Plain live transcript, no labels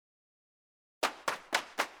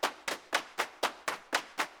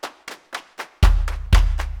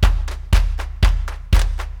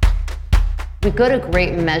we go to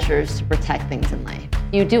great measures to protect things in life.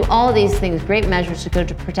 You do all these things, great measures to go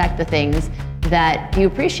to protect the things that you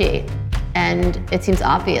appreciate. And it seems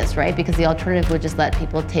obvious, right? Because the alternative would just let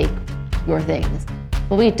people take your things.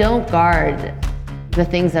 But we don't guard the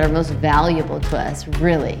things that are most valuable to us,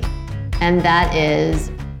 really. And that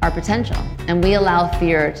is our potential. And we allow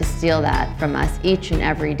fear to steal that from us each and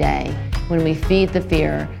every day when we feed the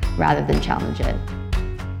fear rather than challenge it.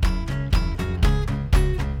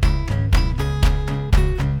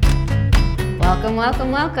 Welcome,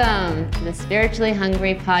 welcome, welcome to the Spiritually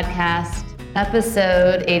Hungry Podcast,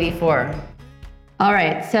 episode 84. All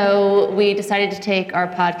right, so we decided to take our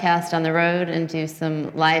podcast on the road and do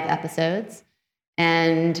some live episodes.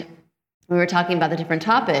 And we were talking about the different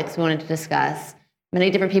topics we wanted to discuss. Many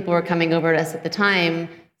different people were coming over to us at the time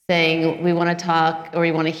saying, we want to talk or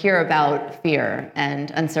we want to hear about fear and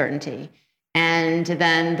uncertainty. And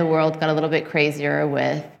then the world got a little bit crazier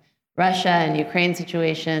with Russia and Ukraine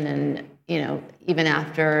situation. And, even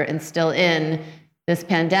after and still in this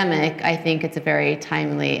pandemic, I think it's a very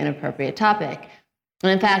timely and appropriate topic.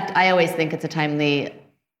 And in fact, I always think it's a timely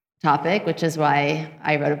topic, which is why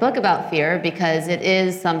I wrote a book about fear, because it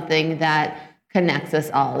is something that connects us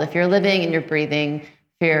all. If you're living and you're breathing,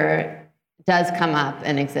 fear does come up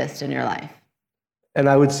and exist in your life. And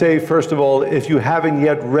I would say, first of all, if you haven't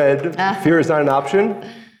yet read Fear is Not an Option,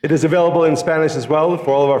 it is available in Spanish as well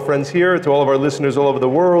for all of our friends here, to all of our listeners all over the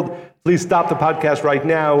world. Please stop the podcast right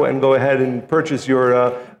now and go ahead and purchase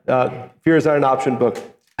your Fear is Not an Option book.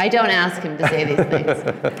 I don't ask him to say these things.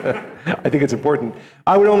 I think it's important.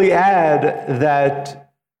 I would only add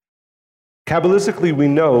that Kabbalistically we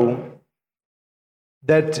know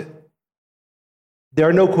that there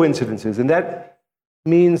are no coincidences, and that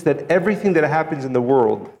means that everything that happens in the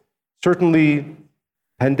world, certainly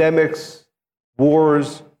pandemics,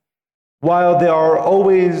 wars, while there are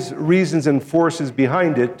always reasons and forces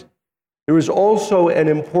behind it, there is also an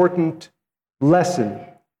important lesson,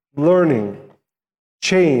 learning,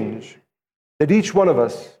 change that each one of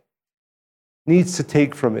us needs to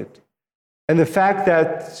take from it. And the fact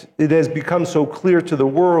that it has become so clear to the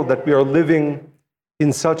world that we are living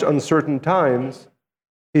in such uncertain times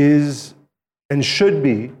is and should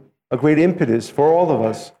be a great impetus for all of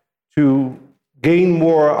us to gain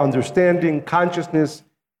more understanding, consciousness,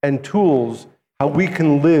 and tools how we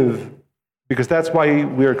can live, because that's why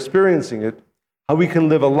we're experiencing it, how we can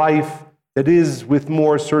live a life that is with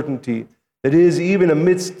more certainty, that is even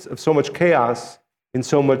amidst of so much chaos in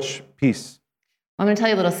so much peace. I'm going to tell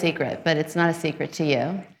you a little secret, but it's not a secret to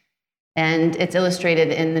you. And it's illustrated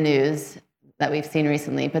in the news that we've seen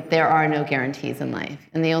recently, but there are no guarantees in life.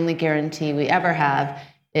 And the only guarantee we ever have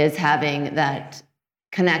is having that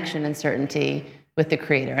connection and certainty with the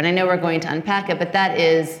Creator. And I know we're going to unpack it, but that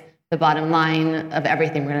is the bottom line of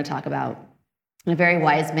everything we're going to talk about. And a very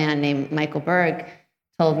wise man named Michael Berg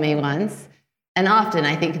told me once, and often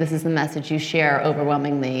I think this is the message you share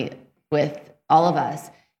overwhelmingly with all of us,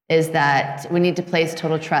 is that we need to place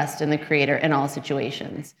total trust in the Creator in all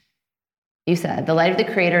situations. You said, the light of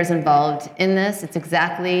the Creator is involved in this. It's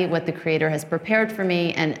exactly what the Creator has prepared for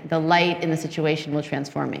me, and the light in the situation will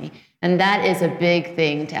transform me. And that is a big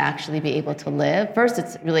thing to actually be able to live. First,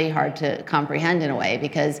 it's really hard to comprehend in a way,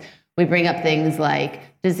 because we bring up things like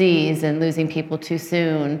disease and losing people too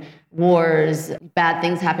soon, wars, bad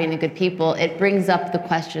things happening to good people. It brings up the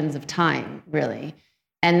questions of time, really.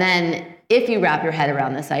 And then if you wrap your head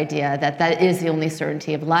around this idea that that is the only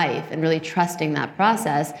certainty of life and really trusting that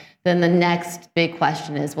process, then the next big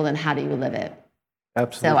question is, well, then how do you live it?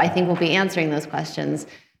 Absolutely. So I think we'll be answering those questions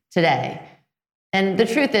today. And the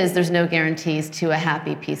truth is, there's no guarantees to a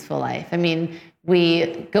happy, peaceful life. I mean,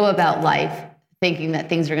 we go about life thinking that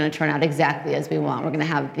things are going to turn out exactly as we want. We're going to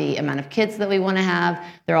have the amount of kids that we want to have.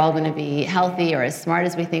 They're all going to be healthy or as smart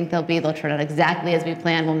as we think they'll be. They'll turn out exactly as we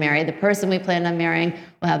planned. We'll marry the person we planned on marrying.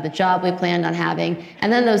 We'll have the job we planned on having.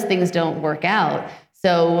 And then those things don't work out.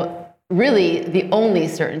 So really, the only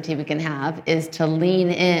certainty we can have is to lean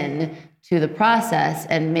in to the process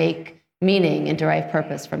and make meaning and derive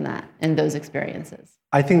purpose from that and those experiences.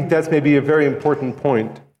 I think that's maybe a very important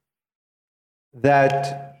point,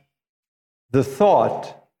 that the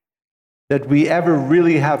thought that we ever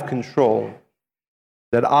really have control,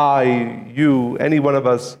 that I, you, any one of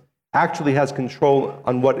us actually has control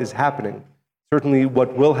on what is happening, certainly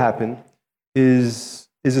what will happen, is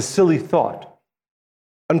a silly thought.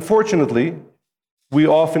 Unfortunately, we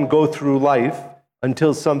often go through life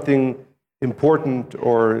until something important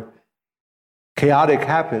or chaotic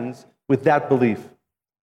happens with that belief.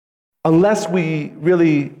 Unless we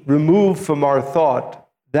really remove from our thought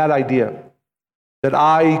that idea that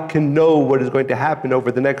I can know what is going to happen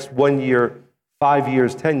over the next 1 year, 5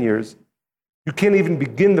 years, 10 years, you can't even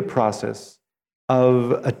begin the process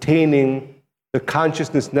of attaining the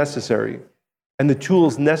consciousness necessary and the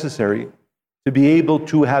tools necessary to be able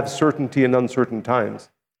to have certainty in uncertain times.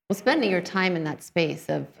 Well, spending your time in that space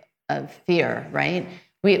of fear, right?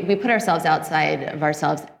 We put ourselves outside of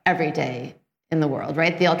ourselves every day in the world,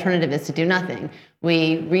 right? The alternative is to do nothing.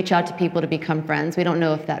 We reach out to people to become friends. We don't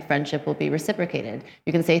know if that friendship will be reciprocated.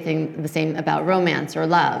 You can say the same about romance or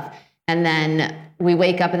love. And then we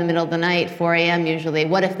wake up in the middle of the night, 4 a.m. usually.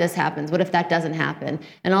 What if this happens? What if that doesn't happen?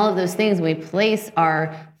 And all of those things, we place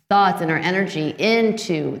our thoughts and our energy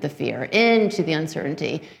into the fear, into the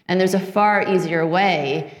uncertainty. And there's a far easier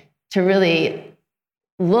way to really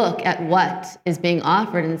look at what is being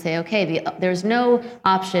offered and say, okay, there's no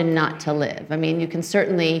option not to live. I mean, you can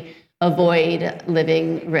certainly avoid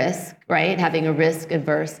living risk, right? Having a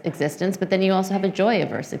risk-averse existence, but then you also have a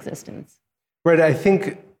joy-averse existence. Right, I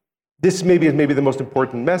think this maybe is the most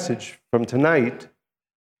important message from tonight.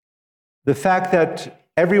 The fact that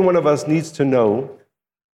every one of us needs to know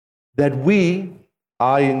that we,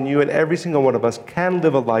 I and you and every single one of us, can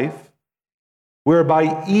live a life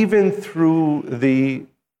whereby even through the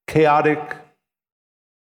chaotic,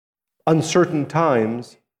 uncertain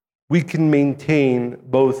times, we can maintain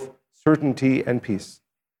both certainty and peace.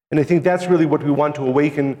 And I think that's really what we want to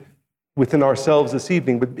awaken within ourselves this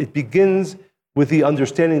evening, but it begins with the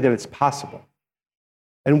understanding that it's possible.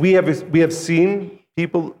 And we have seen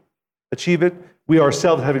people achieve it. We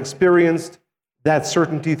ourselves have experienced that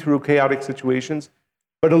certainty through chaotic situations.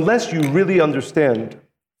 But unless you really understand,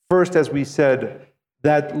 first, as we said,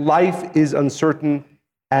 that life is uncertain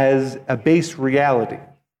as a base reality.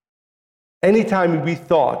 Anytime we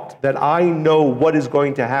thought that I know what is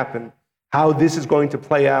going to happen, how this is going to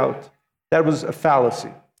play out, that was a fallacy.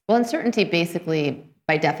 Well, uncertainty basically,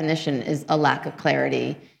 by definition, is a lack of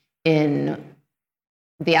clarity in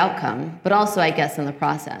the outcome, but also, I guess, in the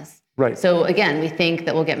process. Right. So again, we think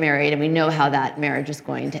that we'll get married and we know how that marriage is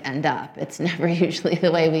going to end up. It's never usually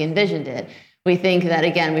the way we envisioned it. We think that,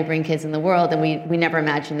 again, we bring kids in the world and we never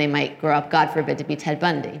imagine they might grow up, God forbid, to be Ted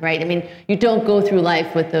Bundy, right? I mean, you don't go through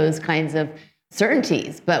life with those kinds of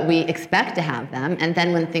certainties, but we expect to have them. And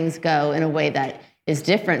then when things go in a way that is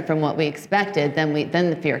different from what we expected, then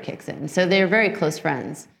the fear kicks in. So they're very close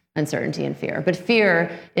friends, uncertainty and fear. But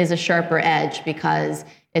fear is a sharper edge because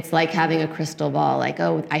it's like having a crystal ball, like,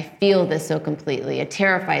 oh, I feel this so completely. It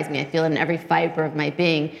terrifies me. I feel it in every fiber of my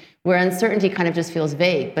being, where uncertainty kind of just feels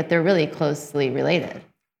vague, but they're really closely related.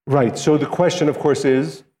 Right. So the question, of course,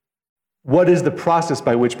 is, what is the process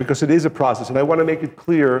by which, because it is a process, and I want to make it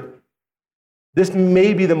clear, this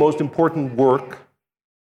may be the most important work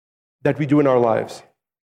that we do in our lives.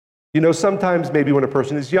 You know, sometimes maybe when a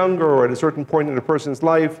person is younger or at a certain point in a person's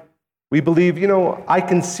life, we believe, you know, I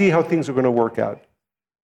can see how things are going to work out.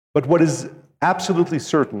 But what is absolutely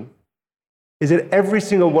certain is that every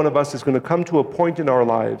single one of us is going to come to a point in our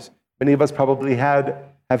lives, many of us probably have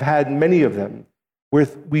had many of them, where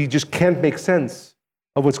we just can't make sense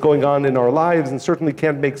of what's going on in our lives and certainly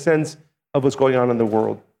can't make sense of what's going on in the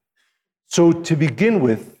world. So to begin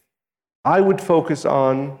with, I would focus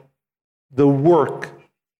on the work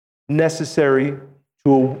necessary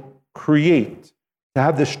to create, to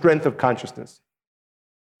have the strength of consciousness.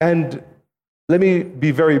 And let me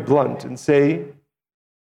be very blunt and say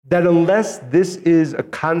that unless this is a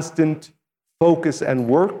constant focus and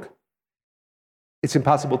work, it's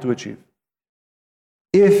impossible to achieve.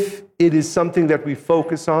 If it is something that we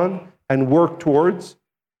focus on and work towards,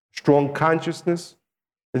 strong consciousness,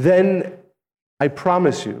 then I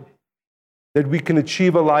promise you that we can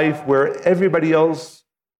achieve a life where everybody else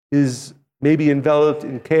is maybe enveloped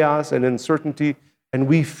in chaos and uncertainty, and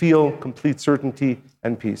we feel complete certainty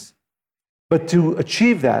and peace. But to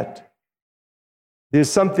achieve that,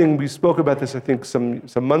 there's something, we spoke about this, I think, some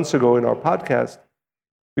months ago in our podcast.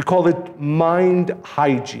 We call it mind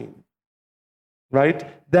hygiene, right?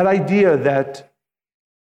 That idea that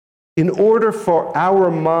in order for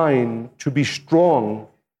our mind to be strong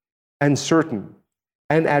and certain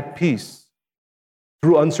and at peace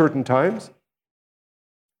through uncertain times,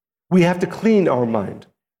 we have to clean our mind.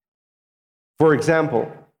 For example,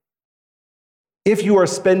 if you are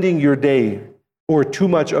spending your day or too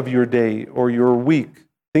much of your day or your week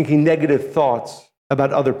thinking negative thoughts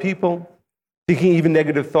about other people, thinking even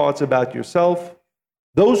negative thoughts about yourself,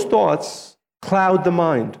 those thoughts cloud the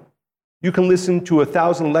mind. You can listen to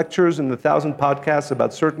 1,000 lectures and 1,000 podcasts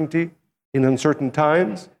about certainty in uncertain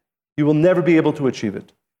times. You will never be able to achieve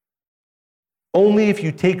it. Only if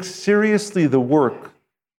you take seriously the work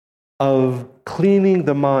of cleaning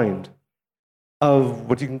the mind, of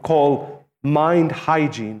what you can call mind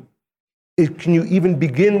hygiene, can you even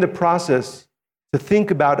begin the process to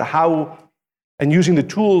think about how, and using the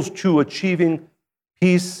tools to achieving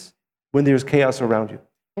peace when there's chaos around you?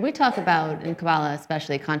 Well, we talk about, in Kabbalah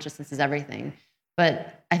especially, consciousness is everything.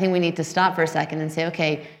 But I think we need to stop for a second and say,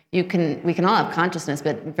 okay, we can all have consciousness,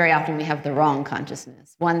 but very often we have the wrong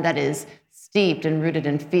consciousness, one that is steeped and rooted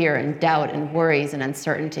in fear and doubt and worries and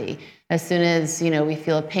uncertainty. As soon as we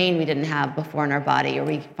feel a pain we didn't have before in our body, or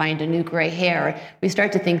we find a new gray hair, we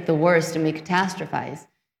start to think the worst and we catastrophize.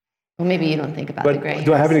 Well, maybe you don't think about the gray hair.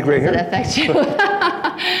 Do I have any gray hair? Does it affect you?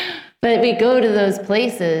 But we go to those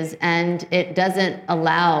places and it doesn't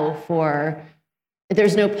allow for,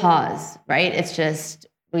 there's no pause, right? It's just,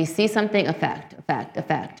 we see something,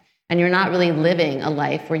 effect. And you're not really living a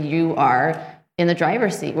life where you are in the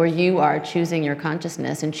driver's seat, where you are choosing your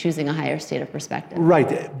consciousness and choosing a higher state of perspective.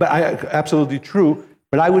 Right, but absolutely true.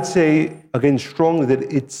 But I would say, again, strongly that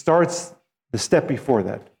it starts the step before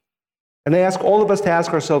that. And I ask all of us to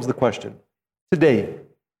ask ourselves the question, today,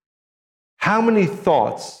 how many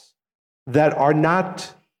thoughts that are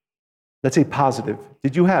not, let's say, positive,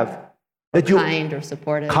 did you have? Kind or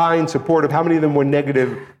supportive. Kind, supportive. How many of them were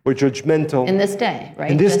negative or judgmental? In this day, right?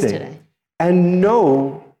 In this Just day. Today. And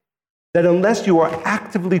know that unless you are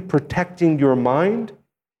actively protecting your mind,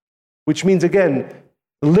 which means, again,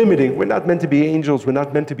 limiting, we're not meant to be angels, we're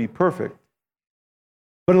not meant to be perfect,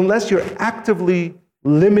 but unless you're actively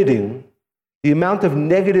limiting the amount of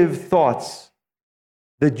negative thoughts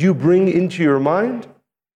that you bring into your mind,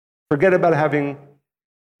 forget about having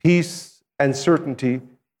peace and certainty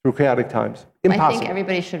through chaotic times. Impossible. I think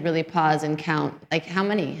everybody should really pause and count, like how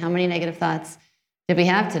many negative thoughts did we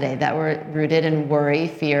have today that were rooted in worry,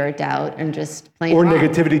 fear, doubt, and just plain or wrong?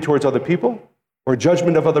 Negativity towards other people, or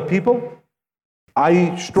judgment of other people?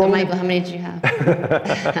 I strongly... So Michael, how many did you have?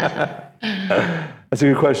 That's a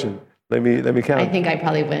good question. Let me count. I think I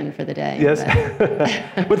probably win for the day. Yes.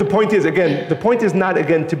 But the point is, again, not,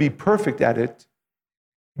 again, to be perfect at it,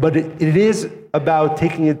 but it is about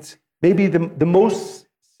taking it, maybe the most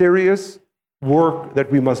serious work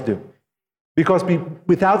that we must do. Because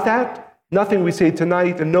without that, nothing we say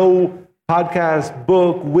tonight and no podcast,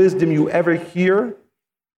 book, wisdom you ever hear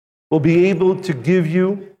will be able to give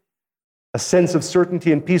you a sense of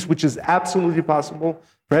certainty and peace, which is absolutely possible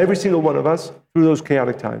for every single one of us through those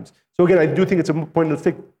chaotic times. So again, I do think it's a point, let's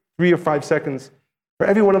take 3 or 5 seconds for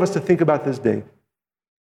every one of us to think about this day.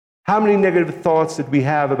 How many negative thoughts did we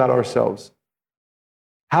have about ourselves?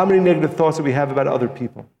 How many negative thoughts did we have about other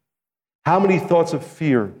people? How many thoughts of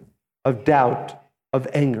fear, of doubt, of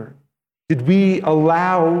anger did we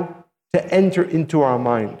allow to enter into our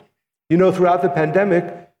mind? Throughout the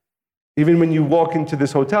pandemic, even when you walk into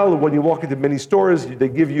this hotel, or when you walk into many stores, they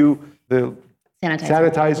give you the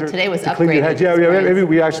sanitizer. Today was to clean your hands. upgraded.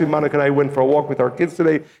 We actually, Monica and I went for a walk with our kids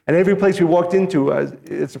today, and every place we walked into,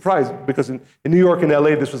 it's surprised, because in New York and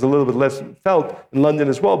LA, this was a little bit less felt, in London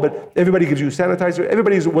as well, but everybody gives you sanitizer.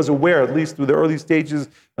 Everybody was aware, at least through the early stages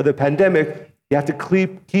of the pandemic, you have to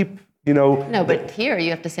keep. No, but here you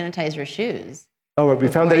have to sanitize your shoes. Oh, we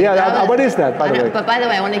found that. Yeah, what is that, by the way? But by the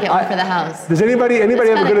way, I want to get one for the house. Does anybody have a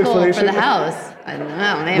good explanation? For the house. I don't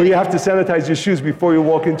know. Maybe. Well, you have to sanitize your shoes before you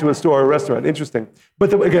walk into a store or a restaurant. Interesting. But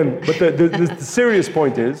the serious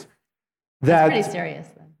point is that... It's pretty serious,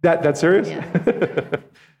 though. That's serious? Yeah.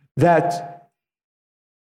 That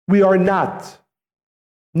we are not,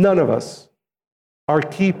 none of us, are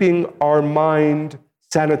keeping our mind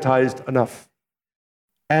sanitized enough.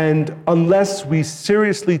 And unless we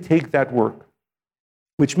seriously take that work,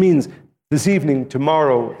 which means this evening,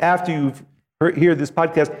 tomorrow, after you've hear this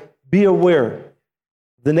podcast, be aware of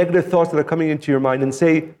the negative thoughts that are coming into your mind and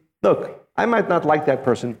say, look, I might not like that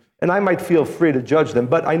person, and I might feel free to judge them,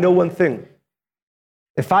 but I know one thing.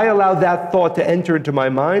 If I allow that thought to enter into my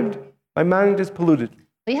mind is polluted.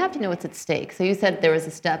 But you have to know what's at stake. So you said there was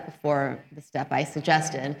a step before the step I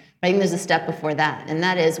suggested, but I think there's a step before that, and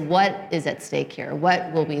that is, what is at stake here?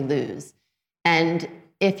 What will we lose? And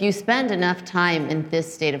if you spend enough time in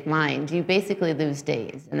this state of mind, you basically lose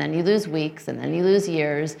days, and then you lose weeks, and then you lose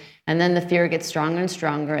years, and then the fear gets stronger and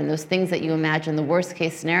stronger, and those things that you imagine the worst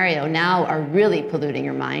case scenario now are really polluting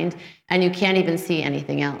your mind, and you can't even see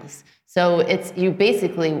anything else. So it's a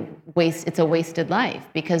wasted life,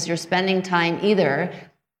 because you're spending time either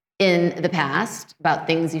in the past about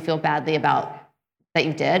things you feel badly about that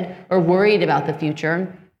you did, or worried about the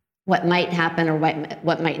future, what might happen or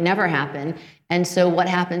what might never happen. And so what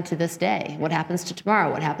happened to this day? What happens to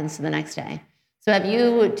tomorrow? What happens to the next day? So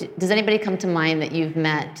does anybody come to mind that you've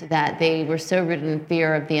met that they were so rooted in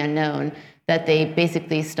fear of the unknown that they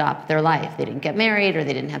basically stopped their life? They didn't get married, or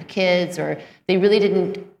they didn't have kids, or they really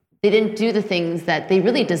didn't they didn't do the things that they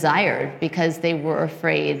really desired because they were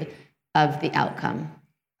afraid of the outcome.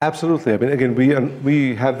 Absolutely. I mean, again,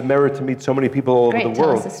 we have the merit to meet so many people all over the world. Great,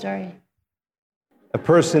 tell us a story. A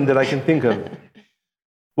person that I can think of.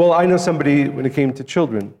 Well, I know somebody, when it came to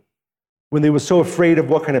children, when they were so afraid of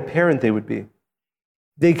what kind of parent they would be.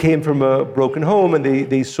 They came from a broken home and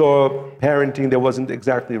they saw parenting that wasn't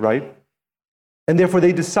exactly right. And therefore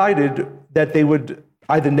they decided that they would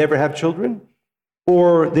either never have children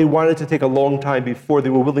or they wanted to take a long time before they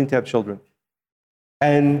were willing to have children.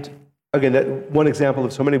 And again, that one example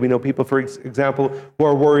of so many, we know people, for example, who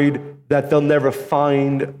are worried that they'll never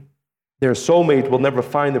find their soulmate, will never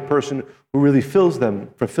find the person who really fulfills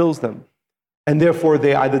them. And therefore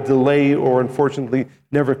they either delay or unfortunately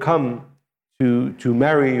never come to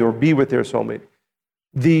marry or be with their soulmate.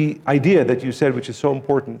 The idea that you said, which is so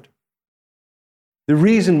important, the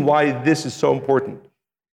reason why this is so important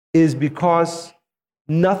is because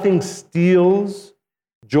nothing steals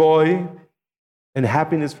joy and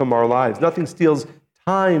happiness from our lives. Nothing steals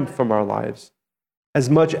time from our lives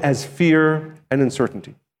as much as fear and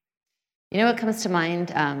uncertainty. You know what comes to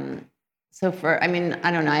mind? I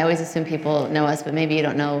don't know, I always assume people know us, but maybe you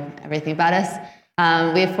don't know everything about us.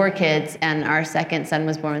 We have 4 kids, and our second son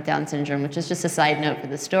was born with Down syndrome, which is just a side note for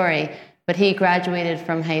the story. But he graduated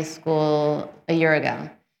from high school a year ago.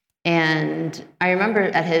 And I remember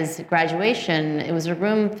at his graduation, it was a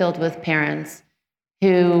room filled with parents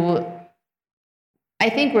who I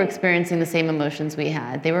think were experiencing the same emotions we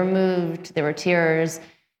had. They were moved, there were tears.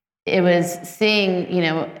 It was seeing,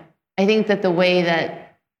 I think that the way that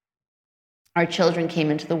our children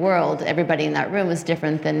came into the world, everybody in that room was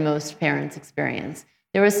different than most parents experience.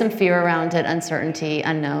 There was some fear around it, uncertainty,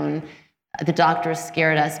 unknown. The doctors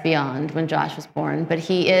scared us beyond when Josh was born, but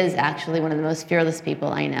he is actually one of the most fearless people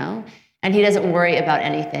I know. And he doesn't worry about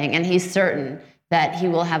anything. And he's certain that he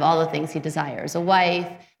will have all the things he desires, a wife,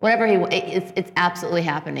 whatever it's absolutely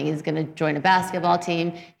happening. He's going to join a basketball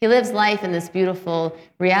team. He lives life in this beautiful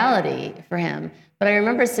reality for him. But I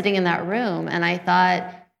remember sitting in that room and I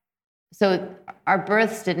thought, so our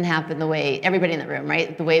births didn't happen the way, everybody in the room,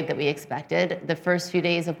 right? The way that we expected. The first few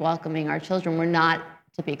days of welcoming our children were not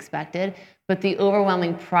to be expected, but the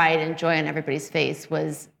overwhelming pride and joy on everybody's face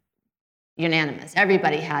was unanimous.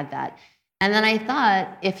 Everybody had that. And then I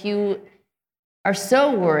thought, if you are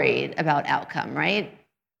so worried about outcome, right?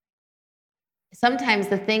 Sometimes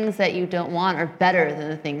the things that you don't want are better than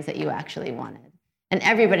the things that you actually wanted. And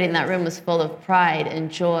everybody in that room was full of pride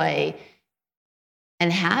and joy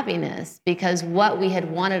and happiness, because what we had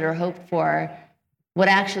wanted or hoped for, what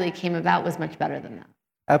actually came about was much better than that.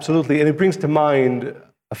 Absolutely, and it brings to mind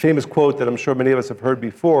a famous quote that I'm sure many of us have heard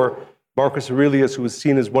before. Marcus Aurelius, who was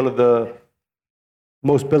seen as one of the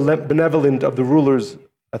most benevolent of the rulers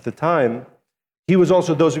at the time, he was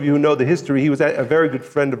also, those of you who know the history, he was a very good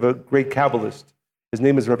friend of a great Kabbalist. His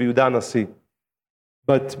name is Rabbi Yehuda Nasi.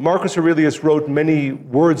 But Marcus Aurelius wrote many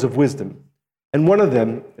words of wisdom. And one of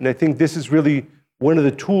them, and I think this is really one of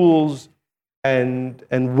the tools and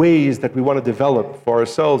ways that we want to develop for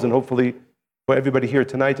ourselves and hopefully for everybody here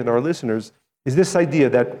tonight and our listeners, is this idea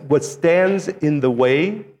that what stands in the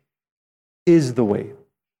way is the way,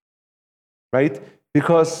 right?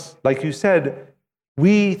 Because, like you said,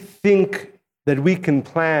 we think that we can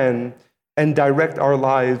plan and direct our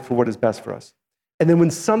lives for what is best for us. And then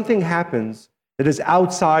when something happens that is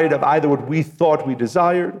outside of either what we thought we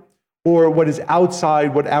desired or what is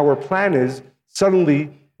outside what our plan is, suddenly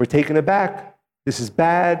we're taken aback. This is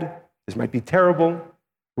bad. This might be terrible.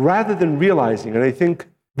 Rather than realizing, and I think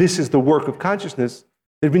this is the work of consciousness,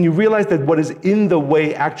 that when you realize that what is in the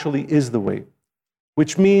way actually is the way,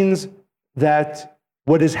 which means that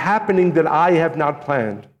what is happening that I have not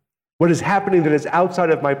planned, what is happening that is outside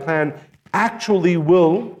of my plan, actually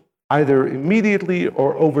will, either immediately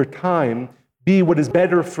or over time, be what is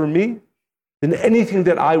better for me than anything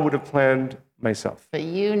that I would have planned myself. But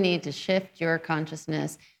you need to shift your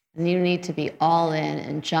consciousness, and you need to be all in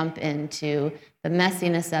and jump into the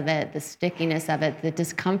messiness of it, the stickiness of it, the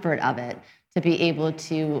discomfort of it, to be able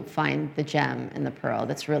to find the gem and the pearl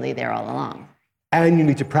that's really there all along. And you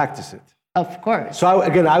need to practice it. Of course. So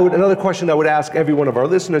another question I would ask every one of our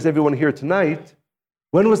listeners, everyone here tonight,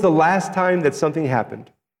 when was the last time that something happened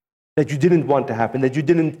that you didn't want to happen, that you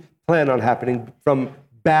didn't plan on happening, from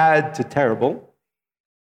bad to terrible,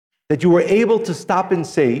 that you were able to stop and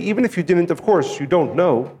say, even if you didn't, of course, you don't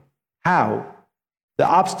know how, the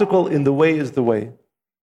obstacle in the way is the way.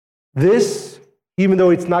 This, even though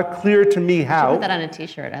it's not clear to me how. Put that on a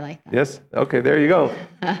t-shirt, I like that. Yes? Okay, there you go.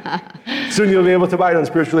 Soon you'll be able to buy it on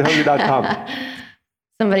spirituallyhungry.com.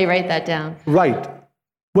 Somebody write that down. Right.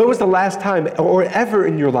 When was the last time, or ever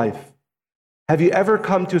in your life, have you ever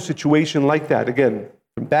come to a situation like that, again,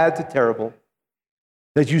 from bad to terrible,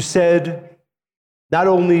 that you said, not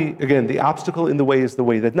only, again, the obstacle in the way is the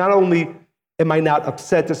way, that not only am I not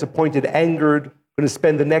upset, disappointed, angered, going to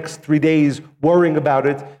spend the next 3 days worrying about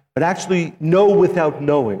it, but actually know without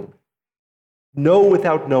knowing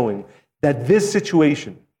that this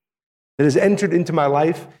situation that has entered into my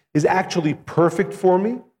life is actually perfect for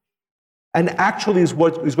me and actually is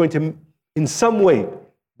what is going to, in some way,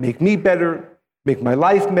 make me better, make my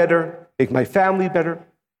life better, make my family better,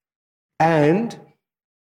 and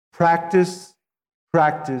practice.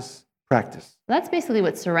 That's basically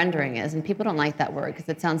what surrendering is, and people don't like that word because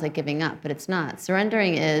it sounds like giving up, but it's not.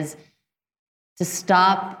 Surrendering is to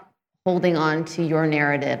stop holding on to your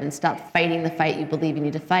narrative and stop fighting the fight you believe you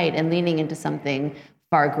need to fight and leaning into something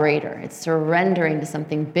far greater. It's surrendering to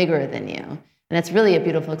something bigger than you. And it's really a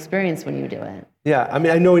beautiful experience when you do it. Yeah, I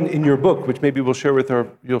mean, I know in your book, which maybe you'll share with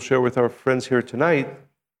our friends here tonight,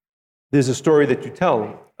 there's a story that you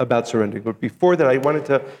tell about surrendering. But before that, I wanted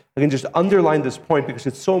to, again, just underline this point because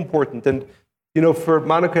it's so important. And, for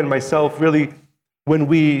Monica and myself, really, when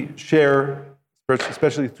we share,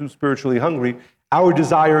 especially through Spiritually Hungry, our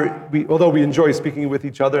desire, although we enjoy speaking with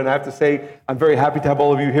each other, and I have to say, I'm very happy to have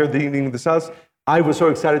all of you here the evening of this house. I was so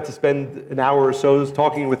excited to spend an hour or so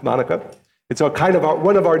talking with Monica. It's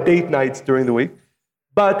one of our date nights during the week.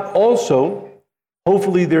 But also,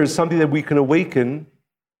 hopefully there's something that we can awaken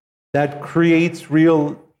that creates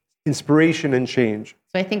real inspiration and change.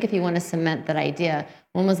 So I think if you want to cement that idea,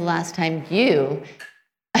 when was the last time you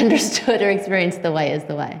understood or experienced the way is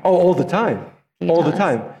the way? Oh, all the time. All the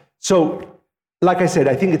time. So, like I said,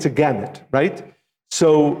 I think it's a gamut, right?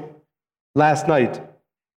 So, last night,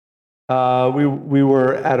 we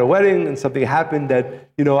were at a wedding and something happened that,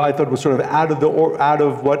 I thought was sort of out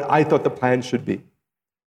of what I thought the plan should be.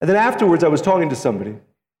 And then afterwards, I was talking to somebody,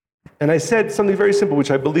 and I said something very simple,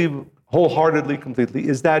 which I believe wholeheartedly, completely,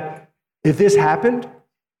 is that if this happened,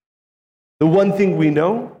 the one thing we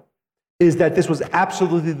know is that this was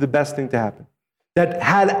absolutely the best thing to happen. That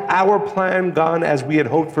had our plan gone as we had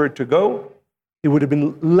hoped for it to go, it would have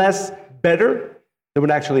been less better than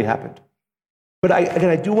what actually happened. But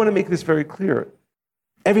I do want to make this very clear.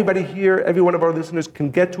 Everybody here, every one of our listeners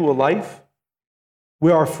can get to a life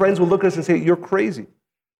where our friends will look at us and say, you're crazy.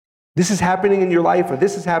 This is happening in your life, or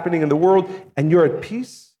this is happening in the world, and you're at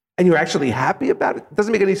peace, and you're actually happy about it. It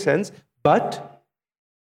doesn't make any sense. But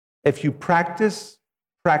if you practice.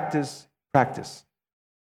 This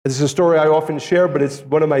is a story I often share, but it's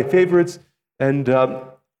one of my favorites. And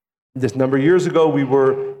this number of years ago, we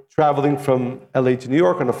were traveling from LA to New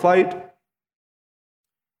York on a flight.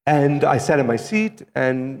 And I sat in my seat,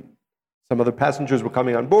 and some other passengers were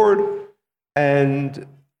coming on board. And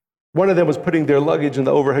one of them was putting their luggage in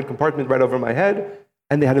the overhead compartment right over my head.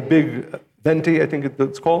 And they had a big venti, I think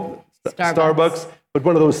it's called, Starbucks, but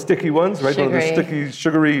one of those sticky ones, right? Sugary. One of those sticky,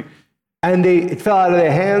 sugary. And it fell out of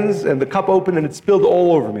their hands, and the cup opened, and it spilled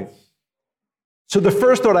all over me. So the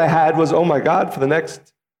first thought I had was, oh my God, for the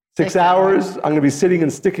next 6 hours, I'm going to be sitting in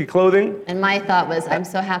sticky clothing. And my thought was, I'm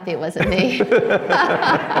so happy it wasn't me.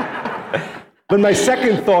 But my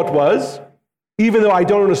second thought was, even though I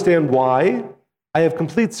don't understand why, I have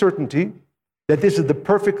complete certainty that this is the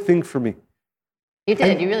perfect thing for me. You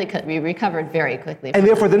did. You recovered very quickly. And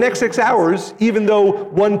therefore, the next 6 hours, even though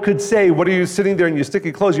one could say, what are you sitting there in your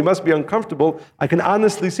sticky clothes? You must be uncomfortable. I can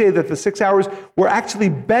honestly say that the 6 hours were actually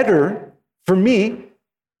better for me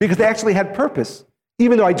because they actually had purpose.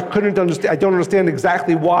 Even though I don't understand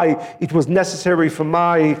exactly why it was necessary for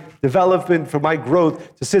my development, for my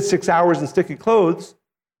growth, to sit 6 hours in sticky clothes,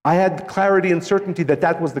 I had clarity and certainty that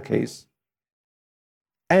that was the case.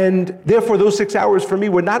 And therefore, those 6 hours for me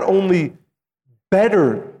were not only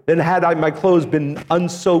better than had my clothes been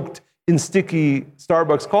unsoaked in sticky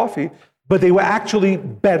Starbucks coffee, but they were actually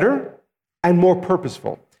better and more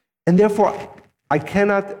purposeful. And therefore, I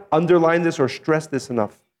cannot underline this or stress this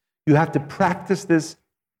enough. You have to practice this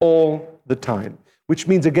all the time, which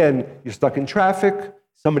means, again, you're stuck in traffic,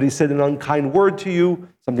 somebody said an unkind word to you,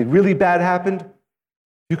 something really bad happened.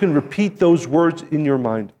 You can repeat those words in your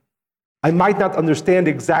mind. I might not understand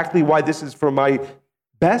exactly why this is for my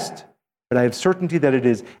best, but I have certainty that it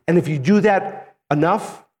is. And if you do that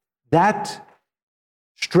enough, that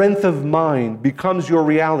strength of mind becomes your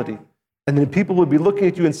reality. And then people will be looking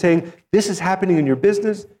at you and saying, this is happening in your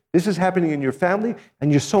business, this is happening in your family,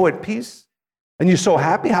 and you're so at peace, and you're so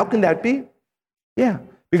happy. How can that be? Yeah,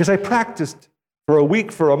 because I practiced for a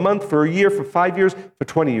week, for a month, for a year, for 5 years, for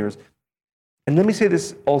 20 years. And let me say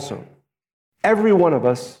this also. Every one of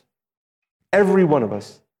us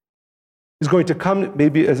is going to come,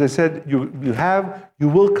 maybe, as I said, you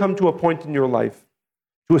will come to a point in your life,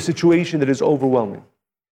 to a situation that is overwhelming.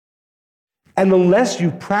 And unless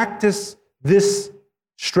you practice this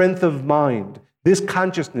strength of mind, this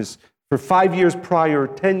consciousness for 5 years prior,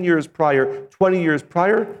 10 years prior, 20 years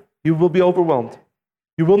prior, you will be overwhelmed.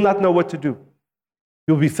 You will not know what to do.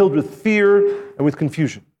 You'll be filled with fear and with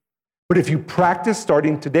confusion. But if you practice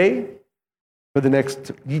starting today, for the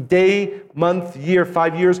next day, month, year,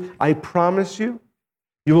 5 years, I promise you,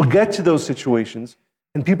 you will get to those situations,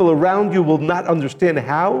 and people around you will not understand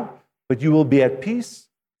how, but you will be at peace,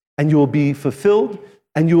 and you will be fulfilled,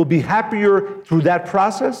 and you will be happier through that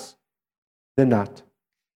process than not.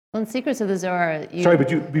 Well, in Secrets of the Zohar... Sorry,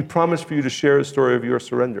 but we promised for you to share a story of your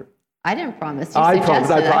surrender. I didn't promise. You I suggested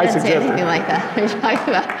promised. I didn't say suggested. anything like that. What are you talking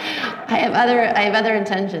about? I have other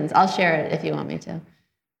intentions. I'll share it if you want me to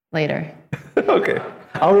later. Okay.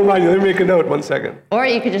 I'll remind you. Let me make a note. 1 second. Or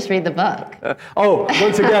you could just read the book.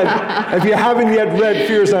 Once again, if you haven't yet read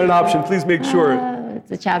Fear is Not an Option, please make sure.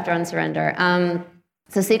 It's a chapter on surrender.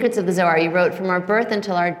 So Secrets of the Zohar, you wrote, from our birth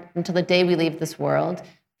until the day we leave this world,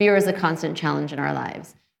 fear is a constant challenge in our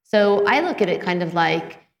lives. So I look at it kind of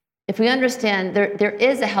like, if we understand there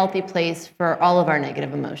is a healthy place for all of our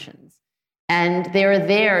negative emotions, and they're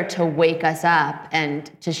there to wake us up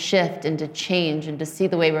and to shift and to change and to see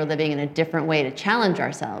the way we're living in a different way, to challenge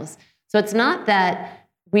ourselves. So it's not that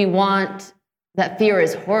we want that fear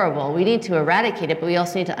is horrible. We need to eradicate it, but we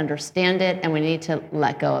also need to understand it, and we need to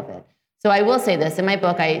let go of it. So I will say this, in my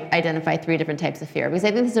book, I identify 3 different types of fear, because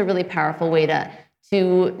I think this is a really powerful way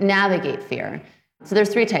to navigate fear. So there's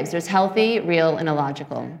 3 types. There's healthy, real, and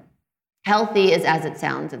illogical. Healthy is as it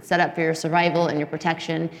sounds. It's set up for your survival and your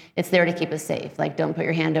protection. It's there to keep us safe. Like, don't put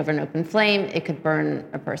your hand over an open flame. It could burn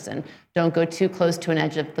a person. Don't go too close to an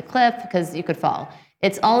edge of the cliff because you could fall.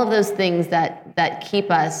 It's all of those things that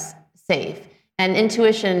keep us safe. And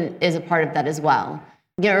intuition is a part of that as well.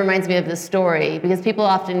 It reminds me of this story because people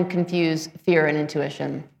often confuse fear and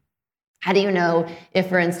intuition. How do you know if,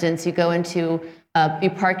 for instance, you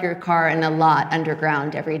park your car in a lot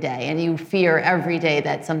underground every day and you fear every day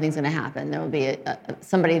that something's going to happen? There will be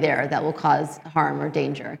somebody there that will cause harm or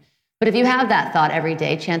danger. But if you have that thought every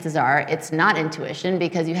day, chances are it's not intuition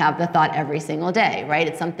because you have the thought every single day, right?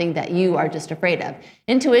 It's something that you are just afraid of.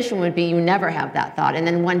 Intuition would be you never have that thought, and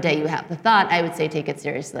then one day you have the thought. I would say take it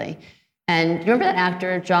seriously. And you remember that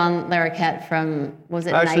actor, John Larroquette from, was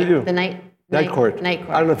it Night Court. Night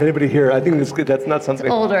Court. I don't know if anybody here, I think that's not something.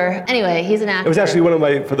 It's older. Anyway, he's an actor. It was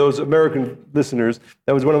actually for those American listeners,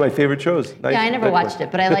 that was one of my favorite shows. I never watched it,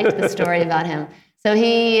 but I liked the story about him. So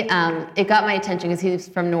it got my attention because he's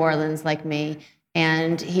from New Orleans like me,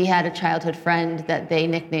 and he had a childhood friend that they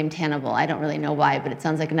nicknamed Hannibal. I don't really know why, but it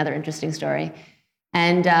sounds like another interesting story.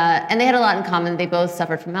 And they had a lot in common. They both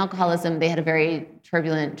suffered from alcoholism. They had a very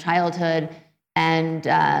turbulent childhood. And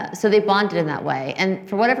so they bonded in that way. And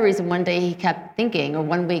for whatever reason, one day he kept thinking, or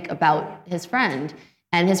 1 week, about his friend.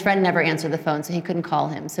 And his friend never answered the phone, so he couldn't call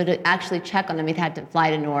him. So to actually check on him, he had to fly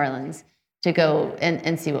to New Orleans to go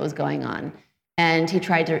and see what was going on. And he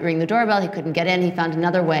tried to ring the doorbell. He couldn't get in. He found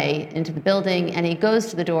another way into the building. And he goes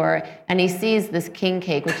to the door, and he sees this king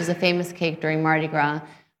cake, which is a famous cake during Mardi Gras.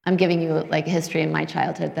 I'm giving you like a history in my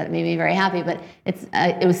childhood that made me very happy, but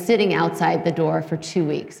it was sitting outside the door for 2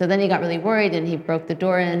 weeks. So then he got really worried and he broke the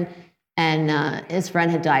door in, and his friend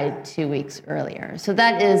had died 2 weeks earlier. So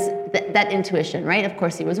that is that intuition, right? Of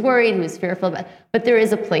course he was worried, he was fearful, but there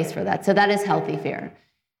is a place for that. So that is healthy fear.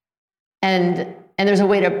 And there's a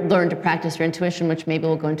way to learn to practice your intuition, which maybe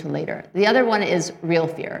we'll go into later. The other one is real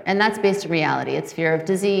fear, and that's based on reality. It's fear of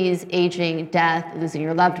disease, aging, death, losing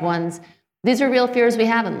your loved ones. These are real fears we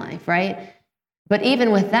have in life, right? But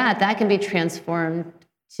even with that can be transformed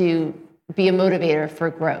to be a motivator for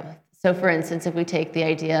growth. So for instance, if we take the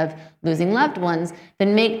idea of losing loved ones,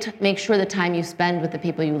 then make sure the time you spend with the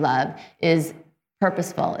people you love is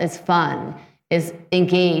purposeful, is fun, is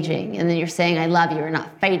engaging. And then you're saying, I love you. You're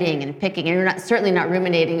not fighting and picking, and you're certainly not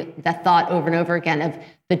ruminating that thought over and over again of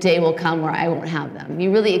the day will come where I won't have them.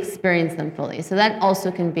 You really experience them fully. So that also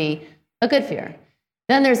can be a good fear.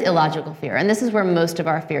 Then there's illogical fear, and this is where most of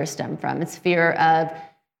our fears stem from. It's fear of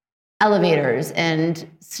elevators and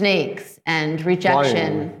snakes and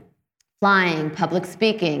rejection, flying, public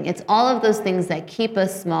speaking. It's all of those things that keep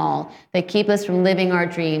us small, that keep us from living our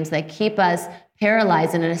dreams, that keep us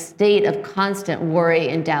paralyzed in a state of constant worry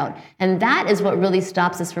and doubt. And that is what really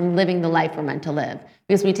stops us from living the life we're meant to live,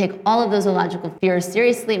 because we take all of those illogical fears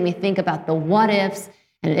seriously and we think about the what ifs,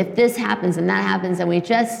 and if this happens and that happens, and we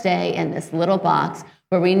just stay in this little box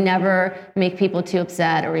where we never make people too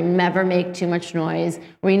upset, or we never make too much noise,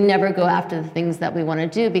 or we never go after the things that we want to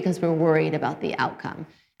do because we're worried about the outcome.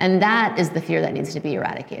 And that is the fear that needs to be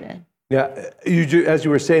eradicated. Yeah, as you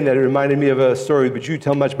were saying that, it reminded me of a story, but you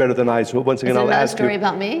tell much better than I, so once again, I'll ask you. Is it another story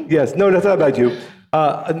about me? Yes, no, that's not about you.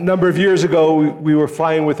 A number of years ago, we were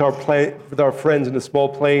flying with our friends in a small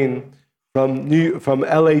plane from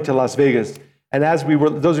LA to Las Vegas. And as we were,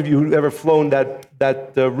 those of you who've ever flown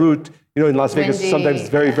that route, in Las Vegas, windy. sometimes it's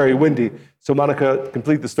very, very windy. So Monica,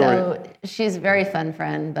 complete the story. So she's a very fun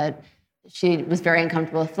friend, but she was very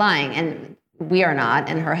uncomfortable with flying, and we are not,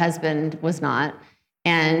 and her husband was not.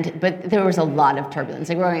 But there was a lot of turbulence.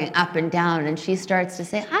 Like, we're going up and down, and she starts to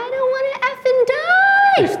say, "I don't want to effing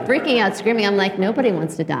die!" She's freaking out, screaming. I'm like, nobody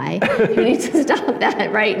wants to die. You need to stop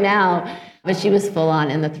that right now. But she was full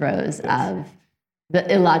on in the throes of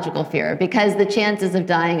the illogical fear, because the chances of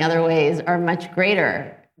dying other ways are much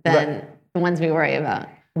greater than the ones we worry about.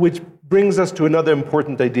 Which brings us to another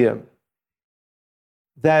important idea,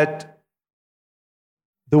 that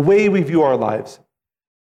the way we view our lives,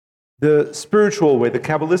 the spiritual way, the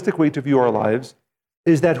Kabbalistic way to view our lives,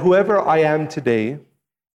 is that whoever I am today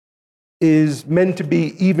is meant to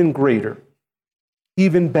be even greater,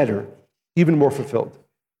 even better, even more fulfilled.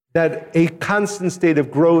 That a constant state of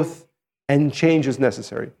growth and change is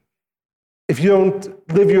necessary. If you don't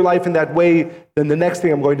live your life in that way, then the next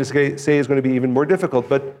thing I'm going to say is going to be even more difficult.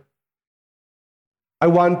 But I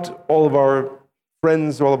want all of our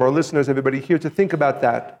friends, all of our listeners, everybody here to think about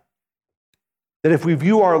that. That if we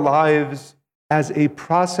view our lives as a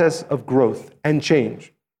process of growth and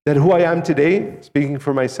change, that who I am today, speaking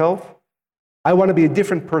for myself, I want to be a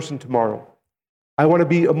different person tomorrow. I want to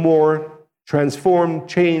be a more transformed,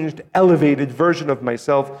 changed, elevated version of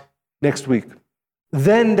myself next week.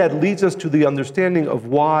 Then that leads us to the understanding of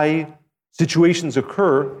why situations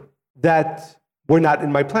occur that were not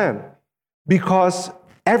in my plan. Because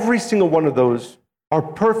every single one of those are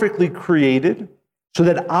perfectly created so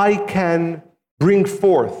that I can bring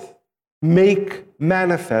forth, make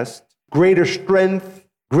manifest greater strength,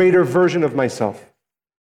 greater version of myself.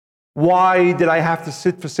 Why did I have to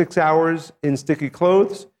sit for 6 hours in sticky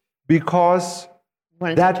clothes? Because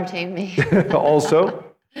wanted to entertain me. also,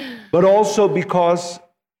 but also because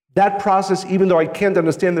that process, even though I can't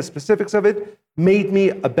understand the specifics of it, made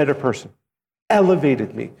me a better person,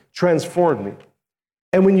 elevated me, transformed me.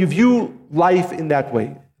 And when you view life in that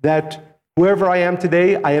way, that whoever I am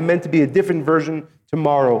today, I am meant to be a different version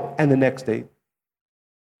tomorrow and the next day,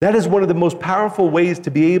 that is one of the most powerful ways to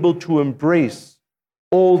be able to embrace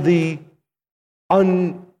all the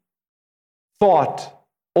unthought,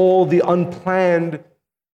 all the unplanned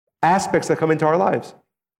aspects that come into our lives.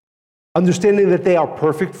 Understanding that they are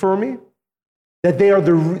perfect for me, that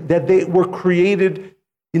they were created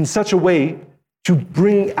in such a way to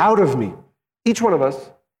bring out of me. Each one of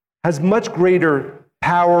us has much greater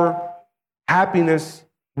power, happiness,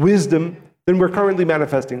 wisdom than we're currently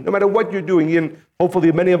manifesting. No matter what you're doing, and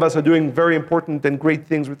hopefully many of us are doing very important and great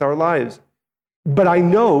things with our lives. But I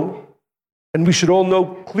know, and we should all know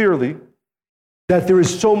clearly, that there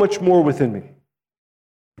is so much more within me.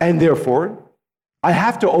 And therefore, I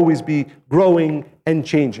have to always be growing and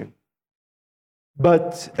changing.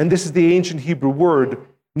 But, and this is the ancient Hebrew word,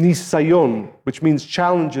 nisayon, which means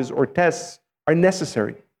challenges or tests, are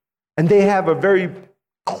necessary. And they have a very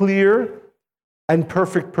clear and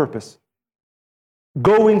perfect purpose.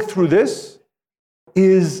 Going through this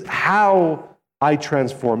is how I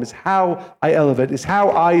transform, is how I elevate, is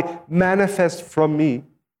how I manifest from me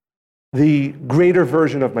the greater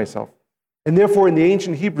version of myself. And therefore, in the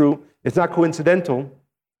ancient Hebrew, it's not coincidental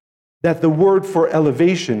that the word for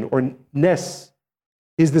elevation, or nes,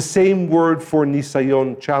 is the same word for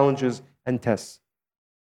nisayon, challenges and tests.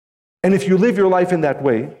 And if you live your life in that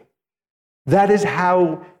way, that is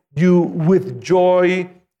how you, with joy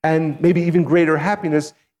and maybe even greater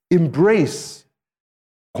happiness, embrace,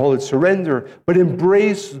 call it surrender, but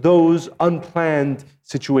embrace those unplanned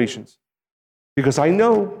situations. Because I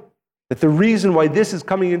know that the reason why this is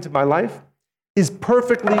coming into my life is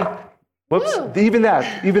perfectly, even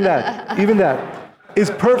that is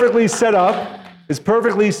perfectly set up,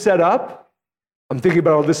 I'm thinking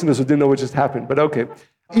about our listeners who didn't know what just happened, but okay.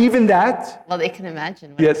 Even that. Well, they can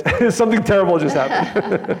imagine. Yes, something terrible just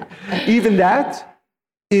happened. Even that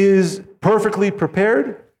is perfectly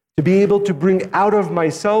prepared to be able to bring out of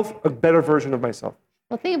myself a better version of myself.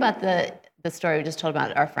 Well, think about the story we just told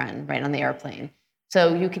about our friend, right, on the airplane.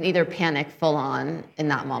 So you can either panic full on in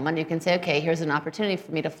that moment. You can say, okay, here's an opportunity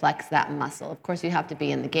for me to flex that muscle. Of course, you have to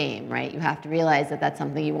be in the game, right? You have to realize that that's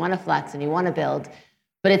something you want to flex and you want to build.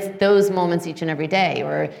 But it's those moments each and every day.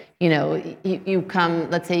 Or, you come,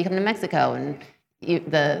 let's say you come to Mexico and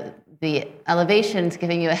the elevation's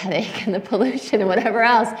giving you a headache and the pollution and whatever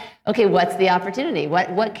else. Okay, what's the opportunity?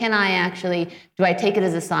 What can I actually, do I take it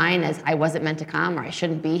as a sign as I wasn't meant to come, or I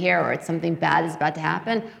shouldn't be here, or it's something bad is about to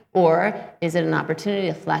happen? Or is it an opportunity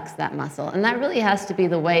to flex that muscle? And that really has to be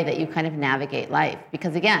the way that you kind of navigate life.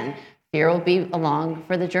 Because again, fear will be along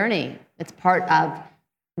for the journey. It's part of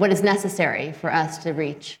what is necessary for us to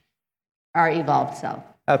reach our evolved self.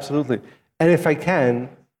 Absolutely. And if I can,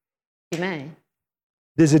 You may.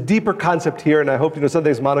 there's a deeper concept here, and I hope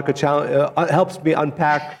sometimes Monica helps me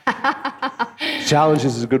unpack.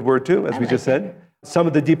 Challenges is a good word too, as we just said. Some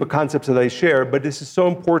of the deeper concepts that I share, but this is so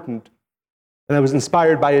important, and I was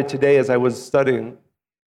inspired by it today as I was studying.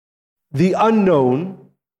 The unknown,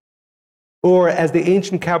 or as the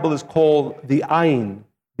ancient Kabbalists call the Ayin,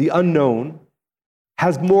 the unknown,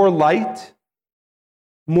 has more light,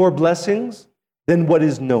 more blessings than what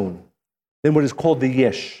is known, than what is called the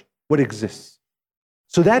Yesh, what exists.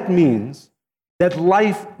 So that means that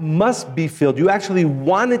life must be filled. You actually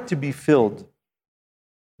want it to be filled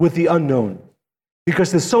with the unknown,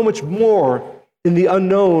 because there's so much more in the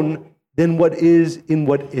unknown than what is in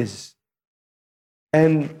what is.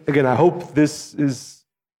 And again, I hope this is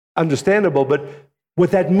understandable, but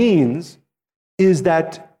what that means is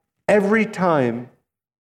that every time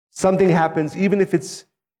something happens, even if it's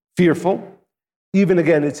fearful, even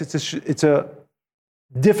again, it's a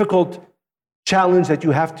difficult challenge that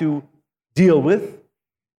you have to deal with,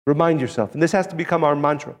 remind yourself, and this has to become our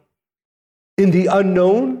mantra. In the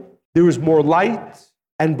unknown, there is more light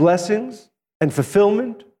and blessings and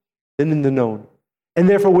fulfillment than in the known. And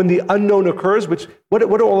therefore, when the unknown occurs, what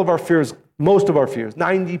are all of our fears, most of our fears,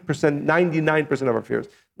 90%, 99% of our fears,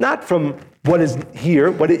 not from what is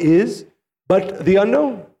here, what it is, but the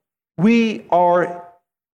unknown. We are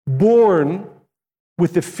born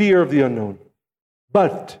with the fear of the unknown.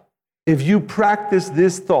 But if you practice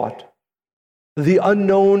this thought, the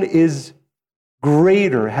unknown is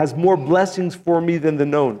greater, has more blessings for me than the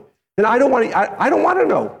known, then I don't want to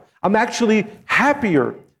know. I'm actually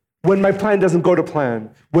happier when my plan doesn't go to plan,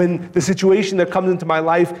 when the situation that comes into my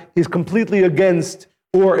life is completely against,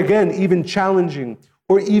 or again, even challenging,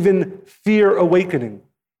 or even fear awakening.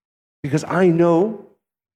 Because I know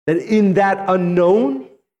that in that unknown,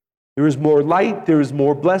 there is more light, there is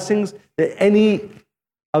more blessings than any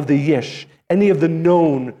of the yesh, any of the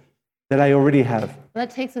known that I already have. Well,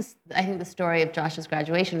 that takes us, I think the story of Josh's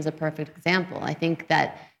graduation is a perfect example. I think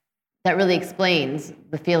that really explains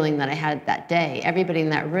the feeling that I had that day. Everybody in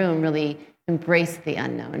that room really embraced the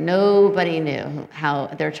unknown. Nobody knew how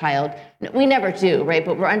their child, we never do, right?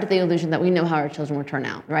 But we're under the illusion that we know how our children will turn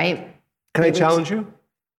out, right? Can I challenge you?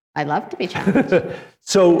 I'd love to be challenged.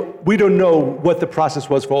 So we don't know what the process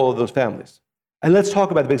was for all of those families. And let's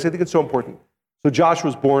talk about it because I think it's so important. So Josh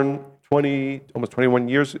was born 20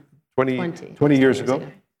 years ago.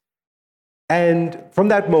 And from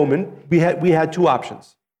that moment, we had two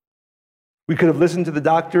options. We could have listened to the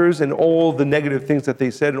doctors and all the negative things that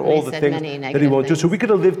they said and all the things that he won't do. So we could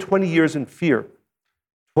have lived 20 years in fear,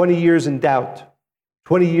 20 years in doubt,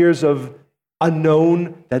 20 years of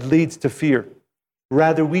unknown that leads to fear.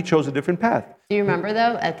 Rather, we chose a different path. Do you remember,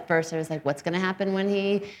 though, at first it was like, what's going to happen when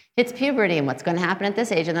he hits puberty and what's going to happen at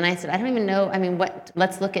this age? And then I said, I don't even know. I mean,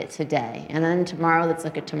 let's look at today. And then tomorrow, let's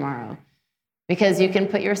look at tomorrow. Because you can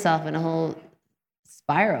put yourself in a whole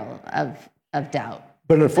spiral of doubt.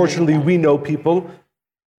 But unfortunately, we know people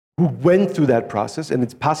who went through that process, and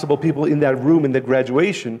it's possible people in that room in the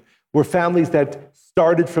graduation were families that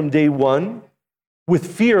started from day one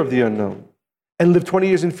with fear of the unknown and lived 20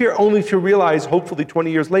 years in fear, only to realize, hopefully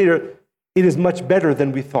 20 years later, it is much better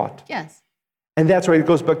than we thought. Yes. And that's why it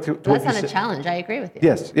goes back to that's not a challenge. I agree with you.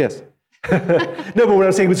 Yes. No, but what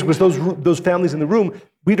I'm saying was those families in the room,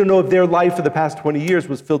 we don't know if their life for the past 20 years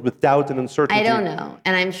was filled with doubt and uncertainty. I don't know.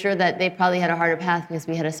 And I'm sure that they probably had a harder path because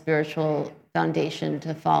we had a spiritual foundation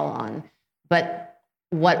to fall on. But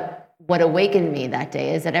what awakened me that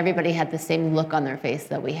day is that everybody had the same look on their face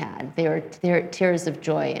that we had. They were tears of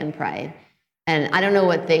joy and pride. And I don't know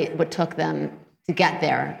what took them to get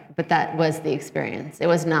there, but that was the experience. It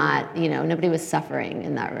was not, nobody was suffering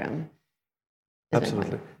in that room.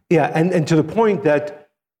 Absolutely. Yeah, and to the point that,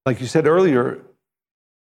 like you said earlier,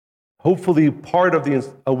 hopefully part of the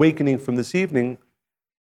awakening from this evening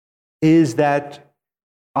is that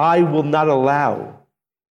I will not allow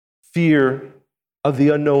fear of the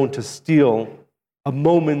unknown to steal a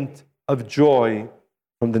moment of joy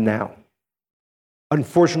from the now.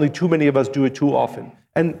 Unfortunately, too many of us do it too often.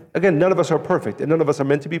 And again, none of us are perfect, and none of us are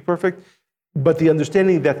meant to be perfect, but the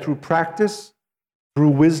understanding that through practice, through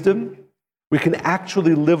wisdom, we can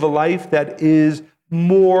actually live a life that is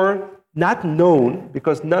more not known,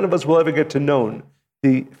 because none of us will ever get to know.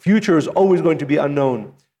 The future is always going to be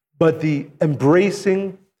unknown, but the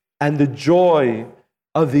embracing and the joy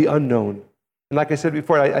of the unknown. And like I said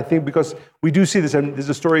before, I think because we do see this, and there's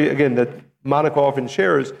a story, again, that Monica often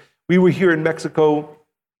shares. We were here in Mexico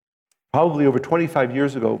probably over 25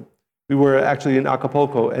 years ago. We were actually in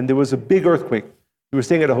Acapulco, and there was a big earthquake. We were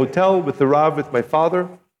staying at a hotel with the Rav, with my father.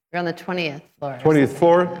 You're on the 20th floor. 20th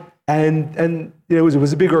floor. And it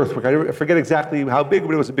was a big earthquake. I forget exactly how big,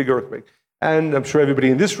 but it was a big earthquake. And I'm sure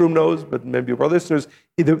everybody in this room knows, but maybe our listeners,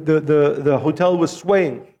 the hotel was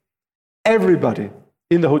swaying. Everybody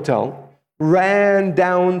in the hotel ran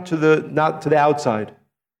down to the outside.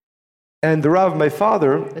 And the Rav, my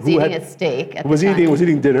father, was eating a steak at was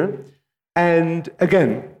eating dinner. And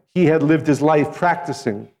again, he had lived his life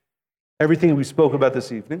practicing everything we spoke about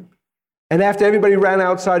this evening. And after everybody ran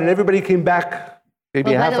outside and everybody came back,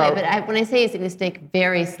 maybe a half hour. By the way, but when I say he's eating a steak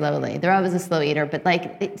very slowly, the Rav was a slow eater, but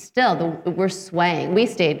we're swaying. We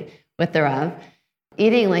stayed with the Rav,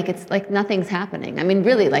 eating like it's like nothing's happening. I mean,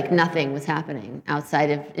 really, like nothing was happening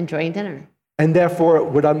outside of enjoying dinner. And therefore,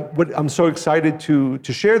 what I'm so excited to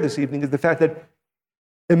share this evening is the fact that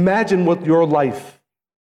imagine what your life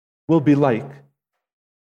will be like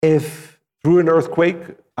if through an earthquake,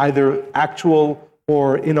 either actual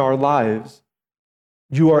or in our lives,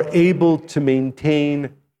 you are able to maintain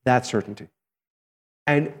that certainty.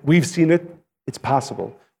 And we've seen it, it's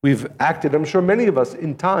possible. We've acted, I'm sure many of us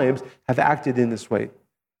in times have acted in this way.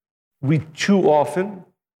 We too often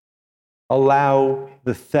allow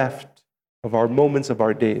the theft of our moments of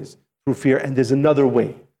our days through fear, and there's another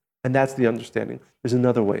way, and that's the understanding. There's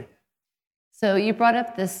another way. So you brought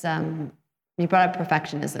up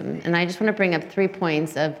perfectionism, and I just want to bring up 3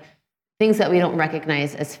 points of things that we don't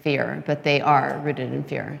recognize as fear, but they are rooted in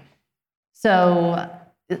fear. So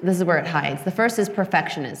this is where it hides. The first is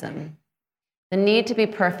perfectionism. The need to be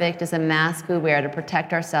perfect is a mask we wear to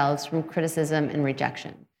protect ourselves from criticism and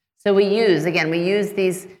rejection. So we use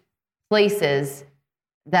these places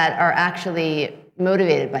that are actually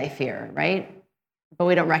motivated by fear, right? But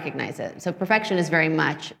we don't recognize it. So perfection is very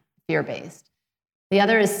much fear-based. The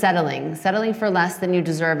other is settling. Settling for less than you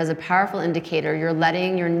deserve is a powerful indicator. You're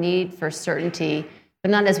letting your need for certainty,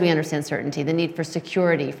 but not as we understand certainty, the need for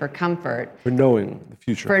security, for comfort. For knowing the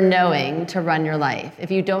future. For knowing to run your life. If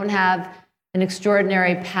you don't have an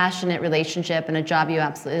extraordinary, passionate relationship and a job you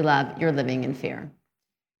absolutely love, you're living in fear.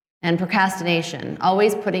 And procrastination,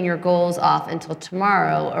 always putting your goals off until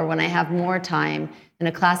tomorrow or when I have more time, and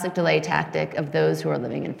a classic delay tactic of those who are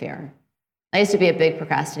living in fear. I used to be a big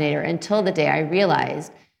procrastinator until the day I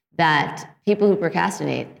realized that people who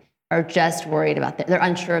procrastinate are just worried about they're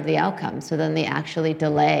unsure of the outcome. So then they actually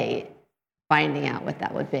delay finding out what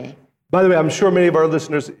that would be. By the way, I'm sure many of our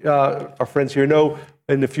listeners, our friends here know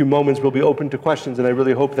in a few moments we'll be open to questions. And I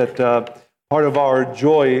really hope that part of our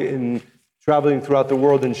joy in traveling throughout the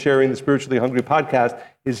world and sharing the Spiritually Hungry podcast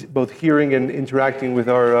is both hearing and interacting with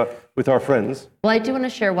our friends. Well, I do want to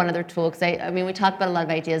share one other tool, because I mean, we talked about a lot of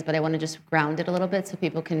ideas, but I want to just ground it a little bit so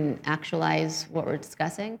people can actualize what we're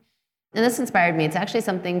discussing. And this inspired me. It's actually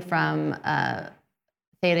something from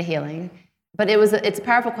Theta Healing, but it's a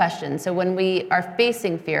powerful question. So when we are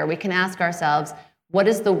facing fear, we can ask ourselves, what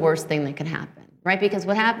is the worst thing that can happen, right? Because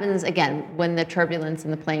what happens, again, when the turbulence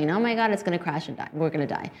in the plane, oh my God, it's going to crash and die. We're going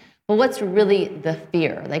to die. But what's really the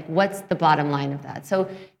fear? Like, what's the bottom line of that? So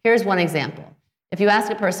here's one example. If you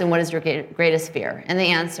ask a person, what is your greatest fear? And they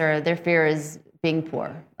answer, their fear is being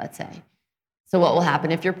poor, let's say. So what will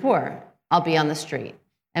happen if you're poor? I'll be on the street.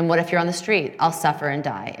 And what if you're on the street? I'll suffer and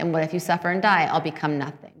die. And what if you suffer and die? I'll become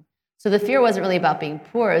nothing. So the fear wasn't really about being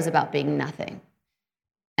poor, it was about being nothing.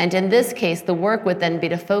 And in this case, the work would then be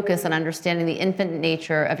to focus on understanding the infinite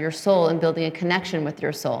nature of your soul and building a connection with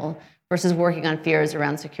your soul versus working on fears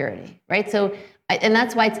around security, right? So, and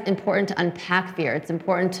that's why it's important to unpack fear. It's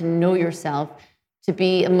important to know yourself, to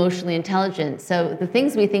be emotionally intelligent. So the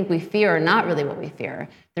things we think we fear are not really what we fear.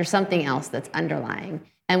 There's something else that's underlying.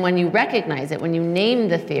 And when you recognize it, when you name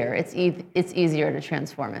the fear, it's easier to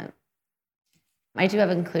transform it. I do have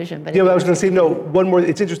a conclusion, but... Yeah, I was going to say, no, one more.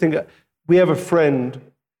 It's interesting. We have a friend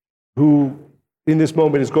who, in this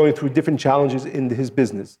moment, is going through different challenges in his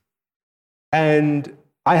business. And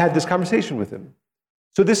I had this conversation with him.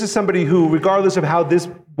 So this is somebody who, regardless of how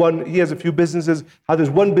he has a few businesses, how this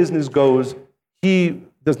one business goes, he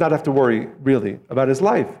does not have to worry, really, about his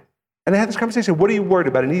life. And I had this conversation, what are you worried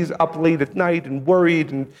about? And he's up late at night and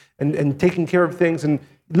worried and taking care of things and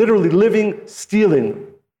literally stealing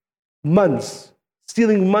months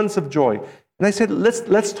of joy. And I said,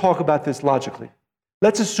 let's talk about this logically.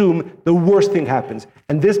 Let's assume the worst thing happens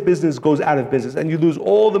and this business goes out of business and you lose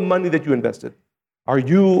all the money that you invested. Are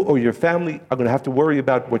you or your family are going to have to worry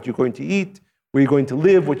about what you're going to eat, where you're going to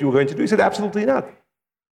live, what you're going to do? He said, absolutely not.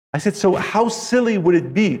 I said, so how silly would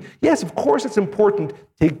it be? Yes, of course it's important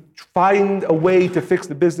to find a way to fix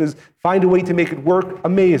the business, find a way to make it work.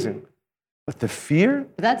 Amazing. But the fear?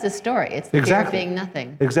 But that's the story. It's the fear of being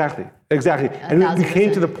nothing. Exactly. And we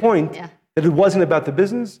came to the point that it wasn't about the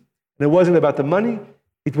business, and it wasn't about the money.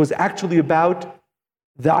 It was actually about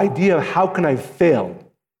the idea of how can I fail?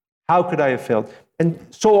 How could I have failed? And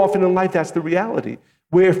so often in life, that's the reality.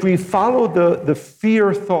 Where if we follow the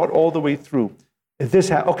fear thought all the way through, if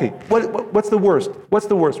this okay, what's the worst? What's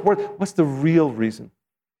the worst? What's the real reason?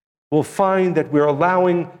 We'll find that we're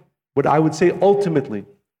allowing what I would say ultimately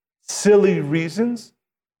silly reasons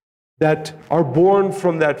that are born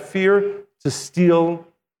from that fear to steal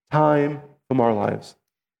time from our lives.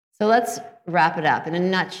 So let's wrap it up in a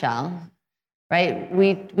nutshell. Right?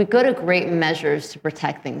 We go to great measures to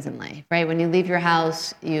protect things in life, right? When you leave your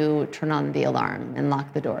house, you turn on the alarm and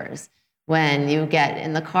lock the doors. When you get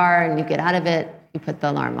in the car and you get out of it, you put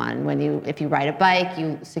the alarm on. If you ride a bike,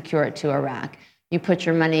 you secure it to a rack. You put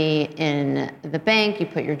your money in the bank, you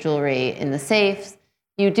put your jewelry in the safes.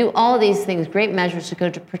 You do all these things, great measures to go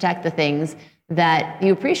to protect the things that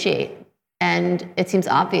you appreciate. And it seems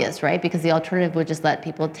obvious, right? Because the alternative would just let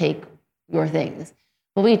people take your things.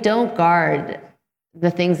 But we don't guard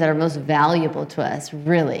the things that are most valuable to us,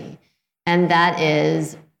 really. And that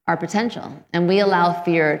is our potential. And we allow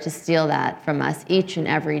fear to steal that from us each and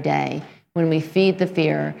every day when we feed the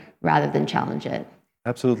fear rather than challenge it.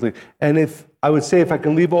 Absolutely. And if I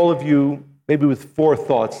can leave all of you maybe with 4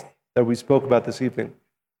 thoughts that we spoke about this evening.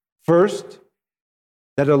 First,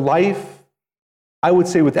 that a life, I would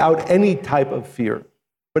say without any type of fear,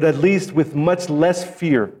 but at least with much less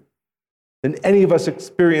fear than any of us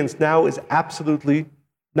experience now is absolutely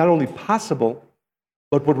not only possible,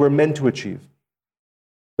 but what we're meant to achieve.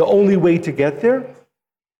 The only way to get there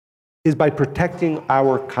is by protecting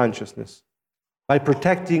our consciousness, by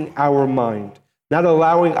protecting our mind, not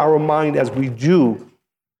allowing our mind, as we do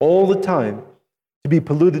all the time, to be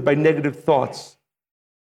polluted by negative thoughts.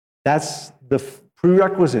 That's the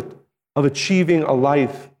prerequisite of achieving a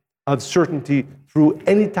life of certainty through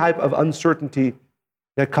any type of uncertainty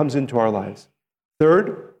that comes into our lives.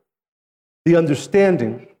 Third, the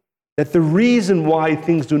understanding that the reason why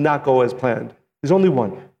things do not go as planned is only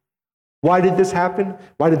one. Why did this happen?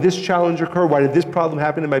 Why did this challenge occur? Why did this problem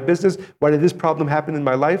happen in my business? Why did this problem happen in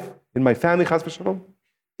my life, in my family, chas v'shalom?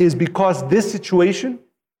 Is because this situation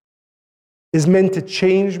is meant to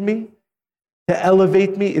change me, to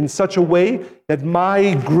elevate me in such a way that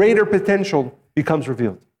my greater potential becomes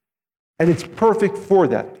revealed. And it's perfect for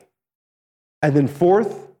that. And then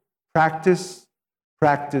fourth, practice,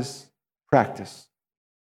 practice, practice.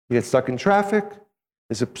 You get stuck in traffic,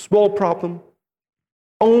 there's a small problem.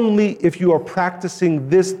 Only if you are practicing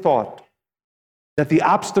this thought that the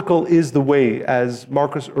obstacle is the way, as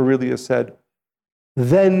Marcus Aurelius said,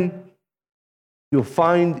 then you'll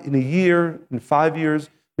find in a year, in 5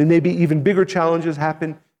 years, when maybe even bigger challenges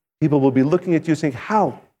happen, people will be looking at you saying,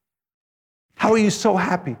 how? How are you so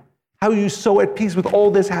happy? How are you so at peace with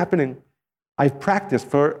all this happening? I've practiced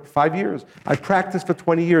for 5 years. I've practiced for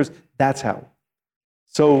 20 years. That's how.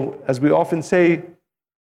 So, as we often say,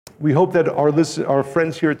 we hope that our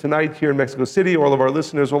friends here tonight, here in Mexico City, all of our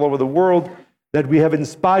listeners all over the world, that we have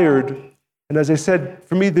inspired. And as I said,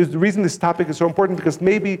 for me, the reason this topic is so important because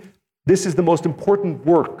maybe this is the most important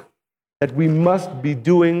work that we must be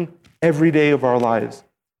doing every day of our lives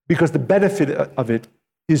because the benefit of it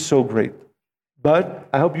is so great. But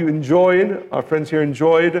I hope you enjoyed, our friends here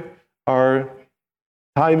enjoyed our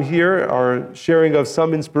time here, our sharing of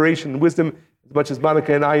some inspiration and wisdom, as much as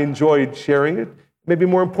Monica and I enjoyed sharing it. Maybe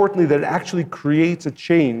more importantly, that it actually creates a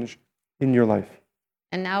change in your life.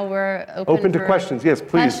 And now we're open to questions. Yes, please.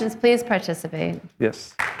 Questions, please participate.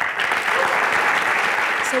 Yes.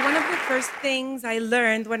 So one of the first things I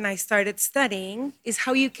learned when I started studying is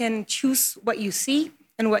how you can choose what you see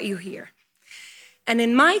and what you hear. And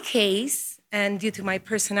in my case, and due to my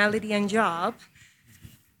personality and job,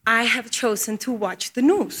 I have chosen to watch the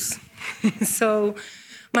news. So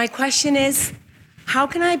my question is, how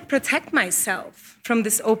can I protect myself from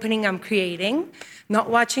this opening I'm creating? Not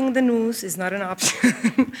watching the news is not an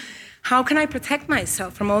option. How can I protect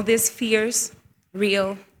myself from all these fears,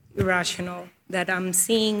 real, irrational, that I'm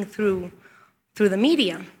seeing through the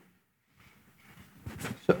media?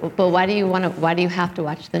 But why do you have to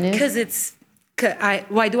watch the news? Because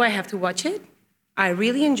why do I have to watch it? I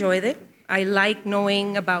really enjoyed it. I like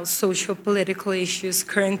knowing about social, political issues,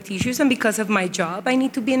 current issues, and because of my job, I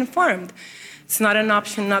need to be informed. It's not an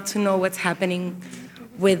option not to know what's happening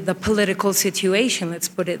with the political situation, let's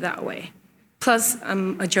put it that way. Plus,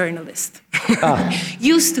 I'm a journalist.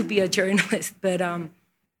 Used to be a journalist, but...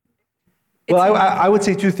 Well, I would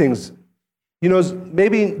say two things. You know,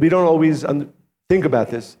 maybe we don't always think about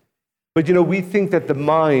this, but, you know, we think that the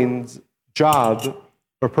mind's job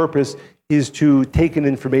or purpose is to take in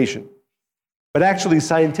information. But actually,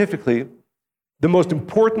 scientifically, the most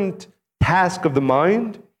important task of the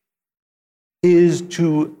mind is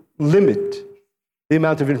to limit the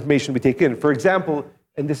amount of information we take in. For example,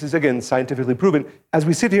 and this is, again, scientifically proven, as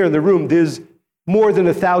we sit here in the room, there's more than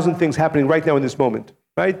 1,000 things happening right now in this moment,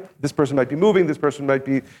 right? This person might be moving, this person might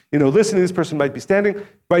be, you know, listening, this person might be standing,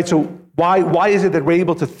 right? So why is it that we're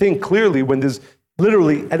able to think clearly when there's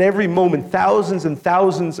literally, at every moment, thousands and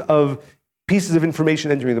thousands of pieces of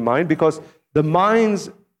information entering the mind? Because the mind's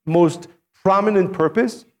most prominent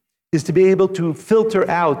purpose is to be able to filter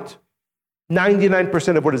out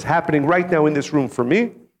 99% of what is happening right now in this room for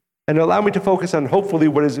me and allow me to focus on, hopefully,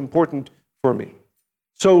 what is important for me.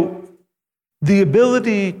 So the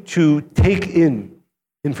ability to take in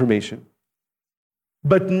information,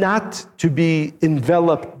 but not to be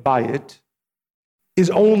enveloped by it, is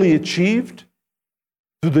only achieved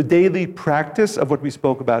through the daily practice of what we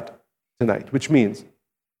spoke about tonight, which means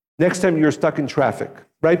next time you're stuck in traffic,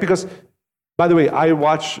 right? Because, by the way, I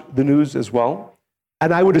watch the news as well,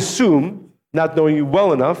 and I would assume, not knowing you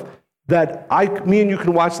well enough, that me and you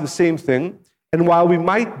can watch the same thing, and while we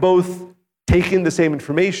might both take in the same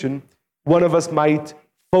information, one of us might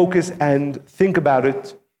focus and think about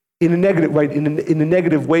it in a negative, right, in a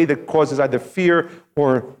negative way that causes either fear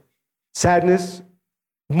or sadness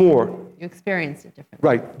more. You experience it differently.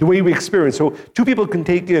 Right, the way we experience. So two people can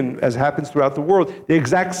take in, as happens throughout the world, the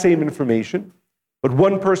exact same information, but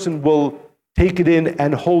one person will take it in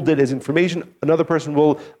and hold it as information. Another person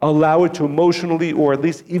will allow it to emotionally, or at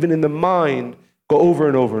least even in the mind, go over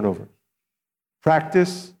and over and over.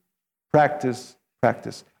 Practice, practice,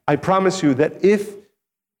 practice. I promise you that if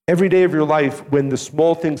every day of your life, when the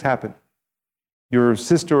small things happen, your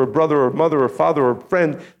sister or brother or mother or father or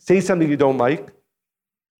friend say something you don't like,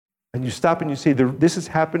 and you stop and you say, this is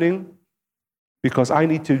happening because I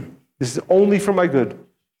need to, this is only for my good.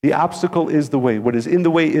 The obstacle is the way. What is in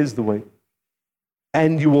the way is the way.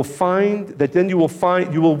 And you will find that then you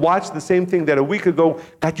will watch the same thing that a week ago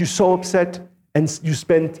got you so upset, and you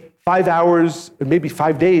spent 5 hours, or maybe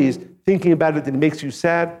 5 days, thinking about it, and it makes you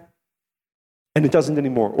sad, and it doesn't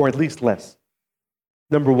anymore, or at least less.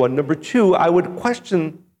 Number one. Number two, I would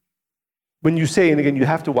question when you say, and again, you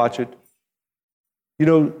have to watch it, you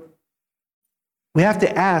know, we have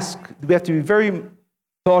to ask, we have to be very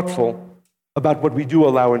thoughtful about what we do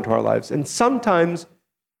allow into our lives. And sometimes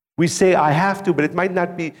we say, I have to, but it might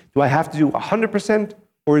not be, do I have to do 100%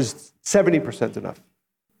 or is 70% enough?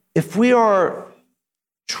 If we are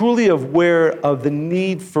truly aware of the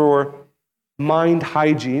need for mind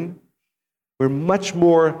hygiene, we're much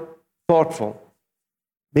more thoughtful.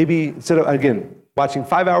 Maybe instead of, again, watching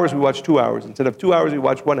 5 hours, we watch 2 hours. Instead of 2 hours, we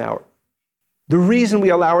watch 1 hour. The reason we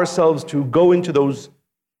allow ourselves to go into those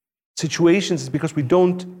situations is because we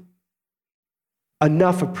don't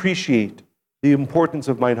enough appreciate the importance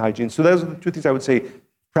of mind hygiene. So those are the two things I would say.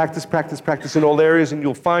 Practice, practice, practice in all areas, and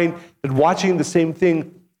you'll find that watching the same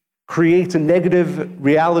thing creates a negative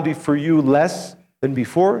reality for you less than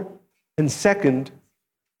before. And second,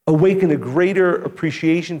 awaken a greater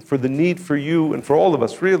appreciation for the need for you and for all of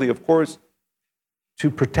us, really, of course, to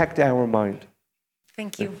protect our mind.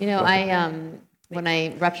 Thank you. You know, when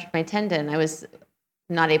I ruptured my tendon, I was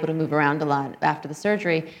not able to move around a lot after the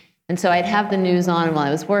surgery. And so I'd have the news on while I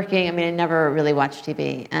was working. I mean, I never really watched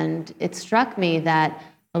TV. And it struck me that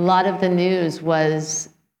a lot of the news was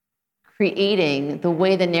creating the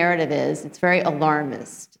way the narrative is. It's very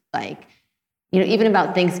alarmist. Like, you know, even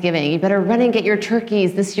about Thanksgiving, you better run and get your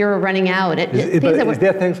turkeys. This year we're running out. Is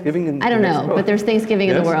there Thanksgiving in I don't know, but there's Thanksgiving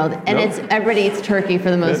in the world. And No? it's everybody eats turkey for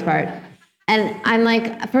the most part. And I'm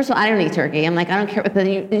like, first of all, I don't eat turkey. I'm like, I don't care.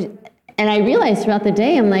 And I realized throughout the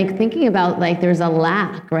day, I'm like thinking about like there's a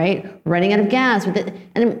lack, right? Running out of gas.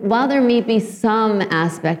 And while there may be some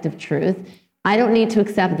aspect of truth, I don't need to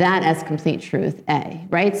accept that as complete truth,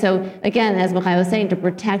 right? So again, as Michal was saying, to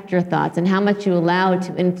protect your thoughts and how much you allow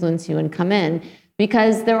to influence you and come in,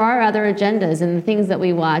 because there are other agendas in the things that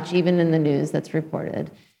we watch, even in the news that's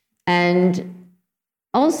reported. And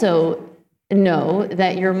also know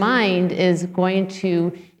that your mind is going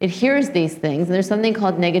to, it hears these things, and there's something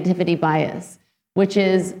called negativity bias, which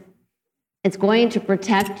is it's going to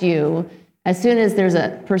protect you As soon as there's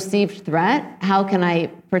a perceived threat, how can I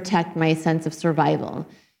protect my sense of survival?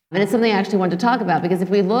 And it's something I actually want to talk about, because if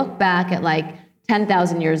we look back at like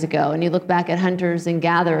 10,000 years ago, and you look back at hunters and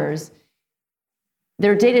gatherers,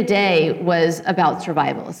 their day-to-day was about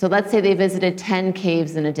survival. So let's say they visited 10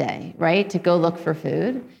 caves in a day, right, to go look for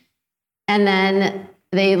food. And then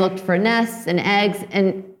they looked for nests and eggs,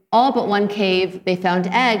 and all but one cave, they found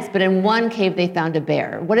eggs, but in one cave, they found a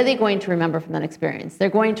bear. What are they going to remember from that experience? They're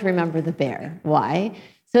going to remember the bear. Why?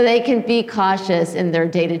 So they can be cautious in their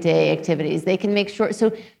day-to-day activities. They can make sure,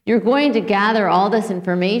 so you're going to gather all this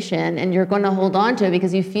information and you're going to hold on to it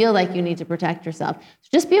because you feel like you need to protect yourself. So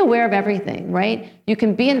just be aware of everything, right? You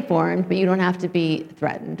can be informed, but you don't have to be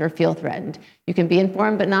threatened or feel threatened. You can be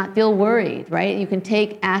informed, but not feel worried, right? You can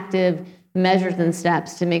take active measures and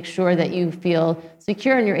steps to make sure that you feel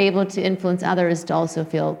secure and you're able to influence others to also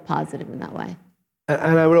feel positive in that way.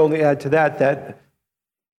 And I would only add to that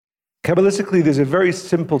Kabbalistically, there's a very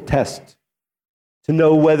simple test to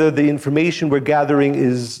know whether the information we're gathering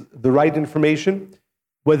is the right information,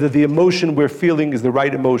 whether the emotion we're feeling is the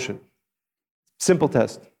right emotion. Simple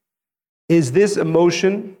test. Is this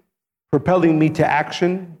emotion propelling me to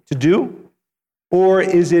action to do, or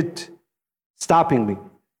is it stopping me?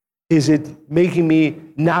 Is it making me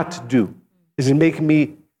not do? Is it making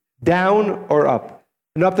me down or up?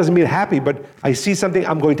 And up doesn't mean happy, but I see something,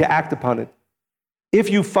 I'm going to act upon it. If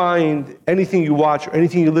you find anything you watch, or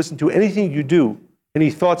anything you listen to, anything you do, any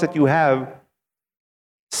thoughts that you have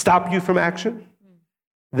stop you from action,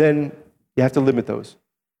 then you have to limit those.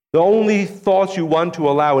 The only thoughts you want to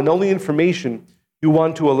allow and the only information you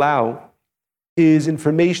want to allow is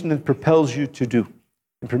information that propels you to do.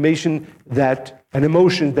 Information and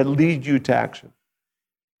emotions that lead you to action.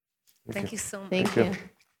 Thank you so much. Thank you.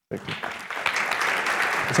 Thank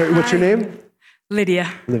you. Sorry, what's your name? Lydia.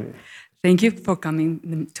 Lydia. Thank you for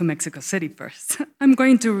coming to Mexico City first. I'm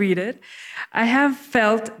going to read it. I have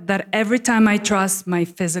felt that every time I trust my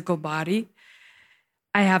physical body,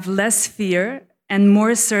 I have less fear and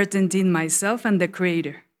more certainty in myself and the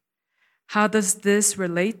Creator. How does this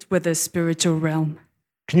relate with the spiritual realm?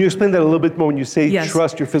 Can you explain that a little bit more when you say Yes.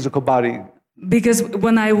 trust your physical body? Because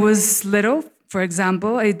when I was little, for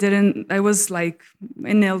example, I was like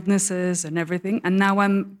in illnesses and everything, and now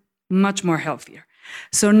I'm much more healthier.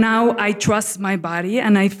 So now I trust my body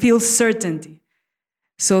and I feel certainty.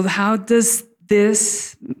 So how does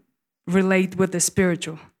this relate with the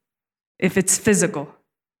spiritual, if it's physical?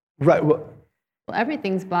 Right. Well,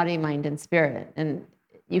 Everything's body, mind, and spirit, and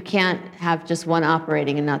you can't have just one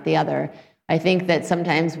operating and not the other. I think that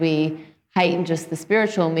sometimes we heighten just the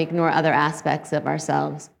spiritual and we ignore other aspects of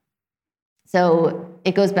ourselves. So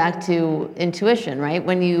it goes back to intuition, right?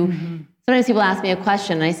 When you, sometimes people ask me a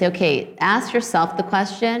question and I say, okay, ask yourself the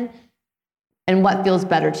question and what feels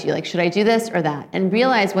better to you. Like, should I do this or that? And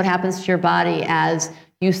realize what happens to your body as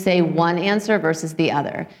you say one answer versus the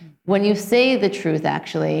other. When you say the truth,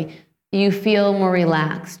 actually, you feel more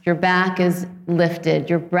relaxed. Your back is lifted.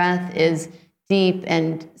 Your breath is deep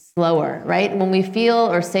and slower, right? When we feel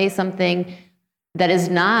or say something that is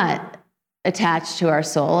not attached to our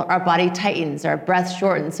soul, our body tightens, our breath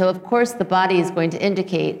shortens. So of course the body is going to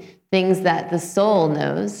indicate things that the soul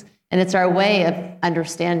knows, and it's our way of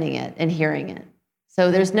understanding it and hearing it. So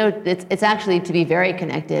it's actually to be very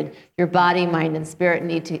connected. Your body, mind, and spirit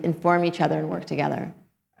need to inform each other and work together.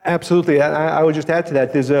 absolutely. I would just add to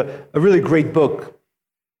that, there's a really great book.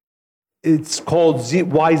 It's called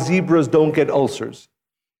Why Zebras Don't Get Ulcers.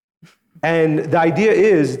 And the idea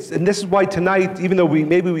is, and this is why tonight, even though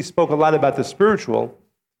we spoke a lot about the spiritual,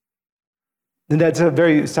 and that's a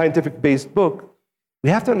very scientific-based book, we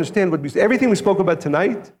have to understand everything we spoke about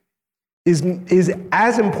tonight is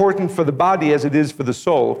as important for the body as it is for the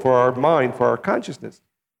soul, for our mind, for our consciousness.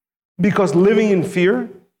 Because living in fear,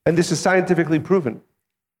 and this is scientifically proven,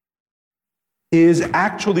 is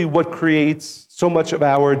actually what creates so much of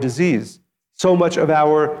our disease, so much of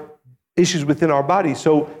our issues within our body.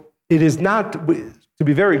 So it is not, to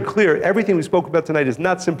be very clear, everything we spoke about tonight is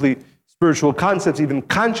not simply spiritual concepts, even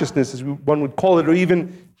consciousness, as one would call it, or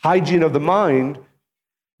even hygiene of the mind,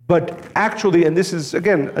 but actually, and this is,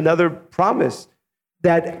 again, another promise,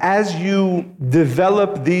 that as you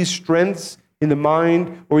develop these strengths in the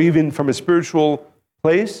mind, or even from a spiritual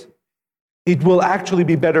place, it will actually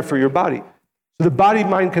be better for your body. So the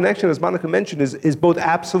body-mind connection, as Monica mentioned, is both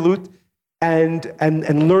absolute and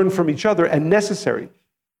learn from each other and necessary.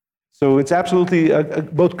 So it's absolutely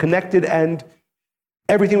both connected, and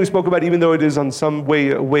everything we spoke about, even though it is on some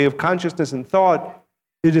way a way of consciousness and thought,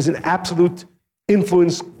 it is an absolute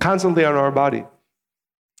influence constantly on our body.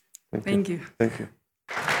 Thank you. Thank you.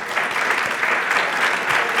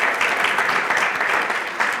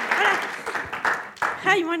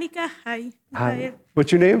 Hi, Monica. Hi. Hi.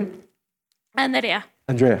 What's your name? Andrea.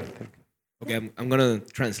 Andrea. Thank you. Okay, I'm gonna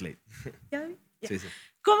translate. ¿Ya? Ya. Sí, sí.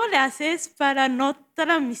 ¿Cómo le haces para no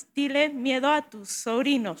transmitirle miedo a tus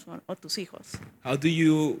sobrinos o tus hijos?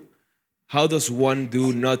 How does one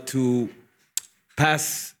do not to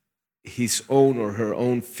pass his own or her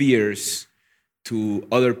own fears to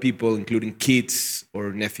other people, including kids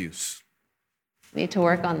or nephews? We need to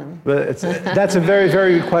work on them. But that's a very,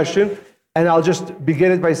 very good question. And I'll just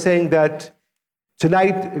begin it by saying that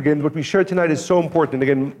tonight, again, what we shared tonight is so important.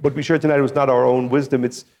 Again, what we shared tonight was not our own wisdom.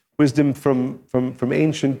 It's wisdom from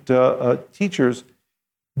ancient teachers.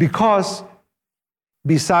 Because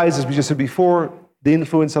besides, as we just said before, the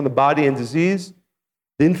influence on the body and disease,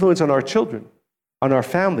 the influence on our children, on our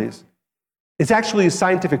families, it's actually a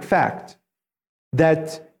scientific fact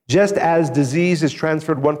that just as disease is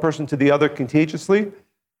transferred one person to the other contagiously,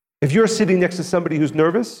 if you're sitting next to somebody who's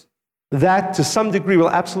nervous, that to some degree will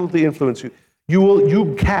absolutely influence you.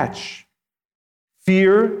 You catch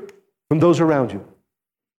fear from those around you.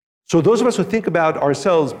 So those of us who think about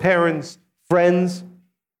ourselves, parents, friends,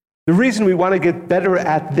 the reason we want to get better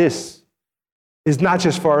at this is not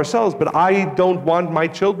just for ourselves, but I don't want my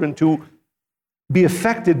children to be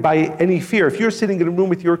affected by any fear. If you're sitting in a room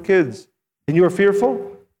with your kids and you're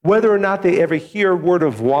fearful, whether or not they ever hear a word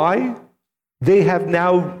of why, they have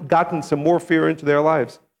now gotten some more fear into their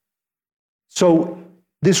lives. So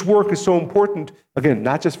this work is so important, again,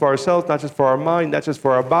 not just for ourselves, not just for our mind, not just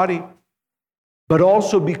for our body, but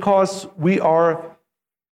also because we are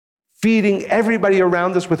feeding everybody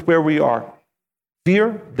around us with where we are.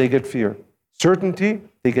 Fear, they get fear. Certainty,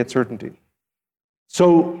 they get certainty.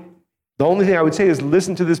 So the only thing I would say is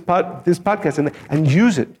listen to this podcast and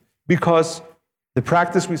use it, because the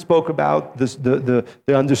practice we spoke about, the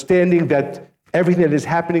understanding that everything that is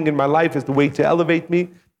happening in my life is the way to elevate me,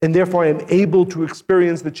 and therefore I am able to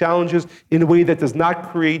experience the challenges in a way that does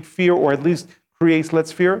not create fear, or at least creates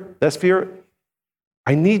less fear.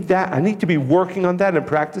 I need that. I need to be working on that and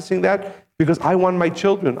practicing that, because I want my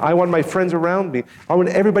children, I want my friends around me, I want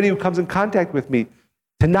everybody who comes in contact with me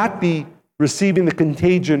to not be receiving the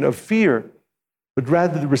contagion of fear, but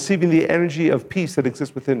rather receiving the energy of peace that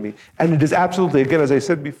exists within me. And it is absolutely, again, as I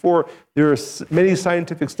said before, there are many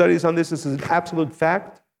scientific studies on this. This is an absolute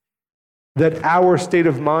fact that our state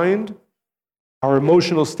of mind, our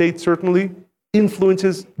emotional state certainly,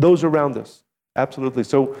 influences those around us. Absolutely.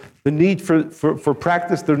 So the need for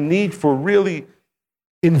practice, the need for really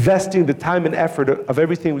investing the time and effort of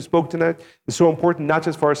everything we spoke tonight is so important, not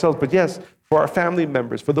just for ourselves, but yes, for our family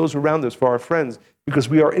members, for those around us, for our friends, because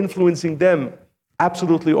we are influencing them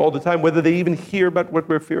absolutely all the time, whether they even hear about what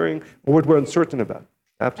we're fearing or what we're uncertain about.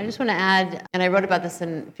 Absolutely. I just want to add, and I wrote about this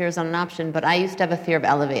in Fear is Not an Option, but I used to have a fear of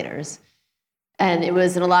elevators. And it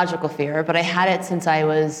was an illogical fear, but I had it since I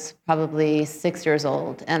was probably 6 years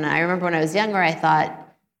old. And I remember when I was younger, I thought,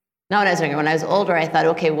 not when I was younger, when I was older, I thought,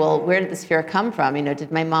 okay, well, where did this fear come from?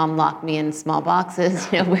 Did my mom lock me in small boxes?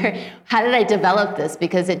 How did I develop this?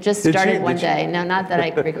 Because it just started one day. No, not that I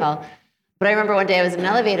recall. But I remember one day I was in an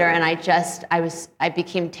elevator and I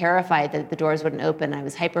became terrified that the doors wouldn't open. I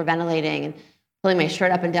was hyperventilating and pulling my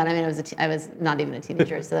shirt up and down. I was not even a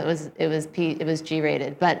teenager, so it was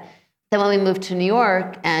G-rated. But then when we moved to New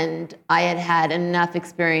York and I had had enough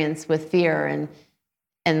experience with fear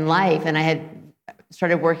and life, and I had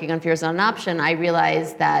started working on Fear is Not an Option, I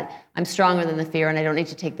realized that I'm stronger than the fear and I don't need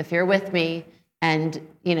to take the fear with me. And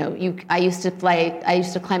I used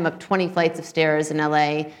to climb up 20 flights of stairs in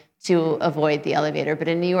LA to avoid the elevator. But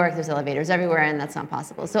in New York, there's elevators everywhere and that's not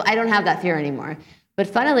possible. So I don't have that fear anymore. But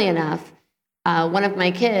funnily enough, one of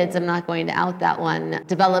my kids, I'm not going to out that one,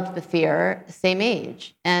 developed the fear same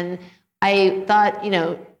age. And I thought,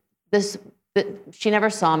 she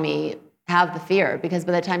never saw me have the fear, because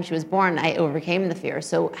by the time she was born, I overcame the fear.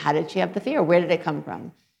 So how did she have the fear? Where did it come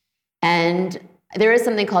from? And there is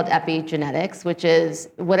something called epigenetics, which is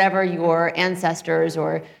whatever your ancestors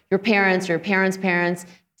or your parents parents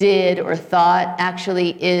did or thought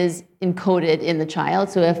actually is encoded in the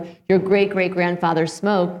child. So if your great-great-grandfather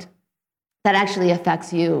smoked, that actually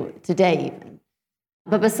affects you today even.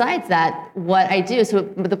 But besides that, what I do,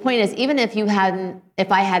 but the point is, even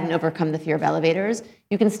if I hadn't overcome the fear of elevators,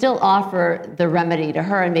 you can still offer the remedy to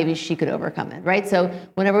her and maybe she could overcome it, right? So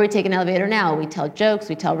whenever we take an elevator now, we tell jokes,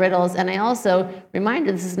 we tell riddles, and I also remind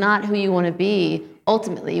her this is not who you want to be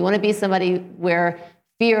ultimately. You want to be somebody where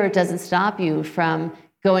fear doesn't stop you from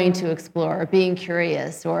going to explore or being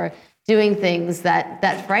curious or doing things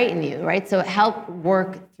that frighten you, right? So help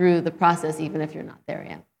work through the process even if you're not there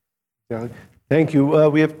yet. Yeah. Thank you.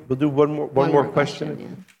 We'll do one more question. Yeah.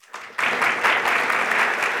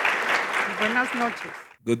 Buenas noches.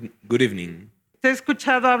 Good evening. Te he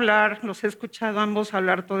escuchado hablar, los he escuchado ambos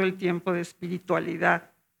hablar todo el tiempo de espiritualidad.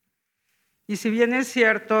 Y si bien es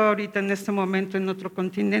cierto, ahorita en este momento en otro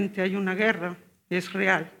continente hay una guerra, es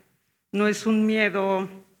real. No es un miedo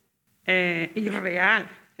irreal,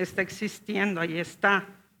 está existiendo, ahí está.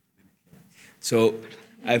 So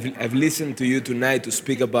I've listened to you tonight to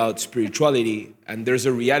speak about spirituality, and there's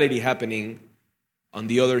a reality happening on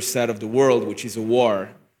the other side of the world, which is a war,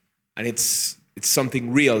 and it's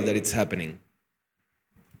something real that it's happening.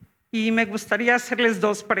 Y me gustaría hacerles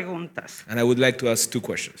dos preguntas. And I would like to ask two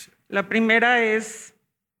questions. La primera es,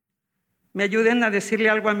 me ayuden a decirle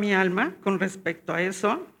algo a mi alma con respecto a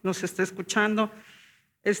eso, nos está escuchando.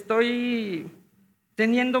 Estoy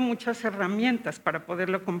teniendo muchas herramientas para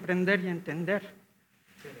poderlo comprender y entender.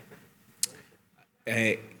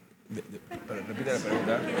 Repite la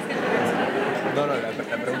pregunta. No, la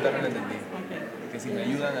pregunta no la entendí. Que si me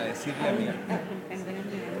ayudan a decirle a mi alma.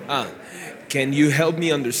 Can you help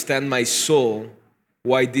me understand my soul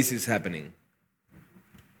why this is happening?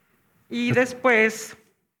 Y después,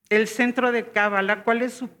 el centro de Cábala, ¿cuál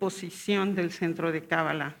es su posición del centro de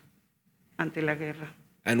Cábala ante la guerra?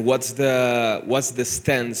 And what's the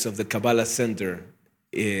stance of the Kabbalah Center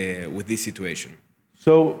with this situation?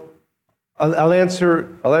 So I'll answer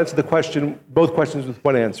the question, both questions with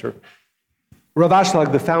one answer. Rav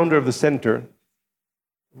Ashlag, the founder of the center,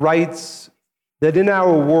 writes that in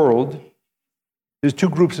our world, there's two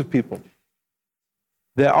groups of people.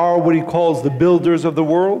 There are what he calls the builders of the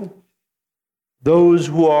world, those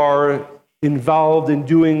who are involved in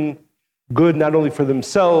doing good not only for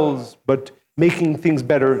themselves, but making things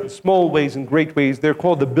better in small ways and great ways. They're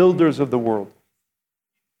called the builders of the world.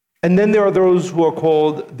 And then there are those who are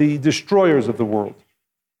called the destroyers of the world,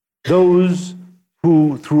 those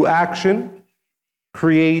who, through action,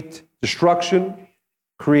 create destruction,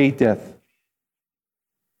 create death.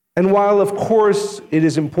 And while, of course, it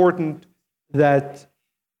is important that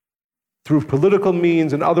through political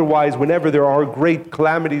means and otherwise, whenever there are great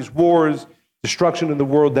calamities, wars, destruction in the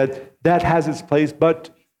world, that has its place,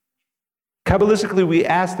 but Kabbalistically, we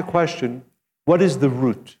ask the question, what is the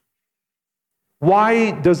root?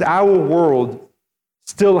 Why does our world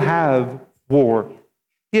still have war?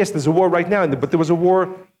 Yes, there's a war right now, but there was a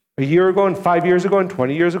war a year ago, and 5 years ago, and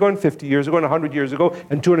 20 years ago, and 50 years ago, and 100 years ago,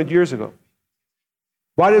 and 200 years ago.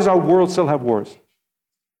 Why does our world still have wars?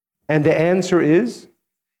 And the answer is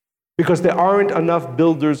because there aren't enough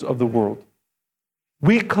builders of the world.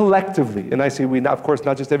 We collectively, and I say we, of course,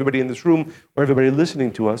 not just everybody in this room or everybody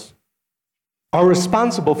listening to us, are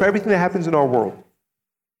responsible for everything that happens in our world.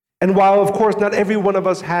 And while, of course, not every one of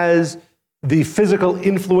us has the physical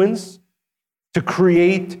influence to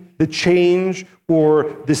create the change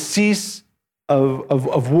or the cease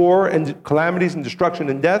of war and calamities and destruction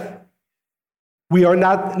and death,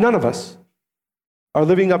 none of us are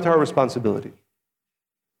living up to our responsibility.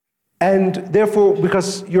 And therefore,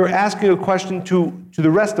 because you're asking a question to the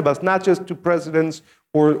rest of us, not just to presidents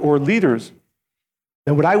or leaders,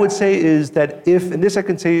 and what I would say is that if, and this I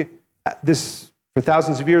can say this for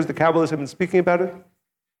thousands of years, the Kabbalists have been speaking about it,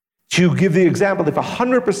 to give the example, if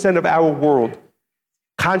 100% of our world,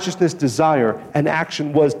 consciousness, desire, and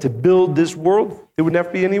action was to build this world, there would never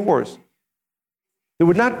be any wars. There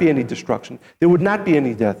would not be any destruction. There would not be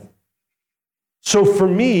any death. So for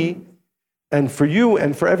me, and for you,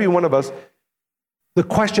 and for every one of us, the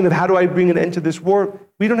question of how do I bring an end to this war,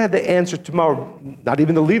 we don't have the answer tomorrow. Not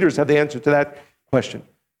even the leaders have the answer to that question.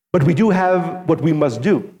 But we do have what we must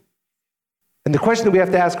do. And the question that we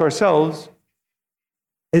have to ask ourselves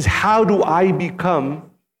is, how do I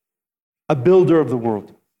become a builder of the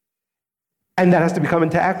world? And that has to become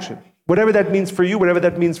into action. Whatever that means for you, whatever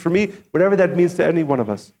that means for me, whatever that means to any one of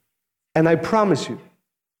us. And I promise you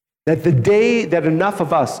that the day that enough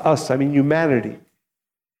of us, I mean humanity,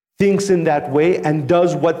 thinks in that way and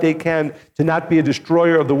does what they can to not be a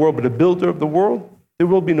destroyer of the world, but a builder of the world, there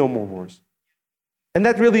will be no more wars. And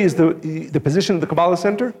that really is the position of the Kabbalah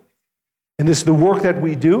Center. And this is the work that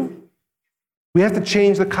we do. We have to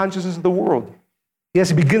change the consciousness of the world. Yes,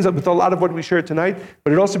 it begins with a lot of what we shared tonight,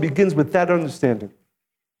 but it also begins with that understanding.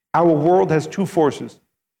 Our world has two forces,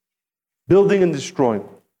 building and destroying.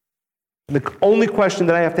 And the only question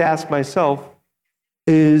that I have to ask myself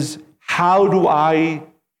is, how do I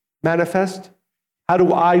manifest? How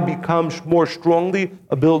do I become more strongly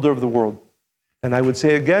a builder of the world? And I would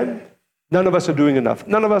say again, none of us are doing enough.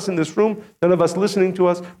 None of us in this room, none of us listening to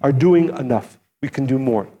us are doing enough. We can do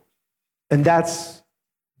more. And that's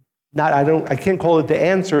not, I can't call it the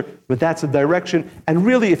answer, but that's a direction. And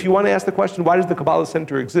really, if you want to ask the question, why does the Kabbalah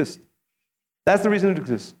Center exist? That's the reason it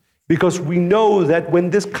exists. Because we know that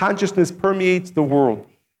when this consciousness permeates the world,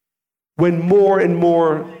 when more and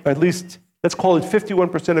more, at least let's call it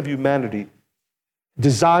 51% of humanity,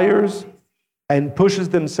 desires and pushes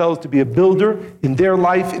themselves to be a builder in their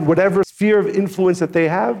life, in whatever sphere of influence that they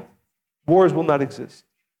have, wars will not exist.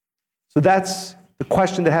 So that's the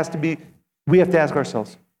question that we have to ask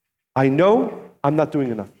ourselves. I know I'm not doing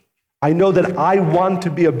enough. I know that I want to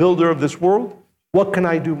be a builder of this world. What can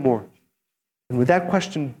I do more? And when that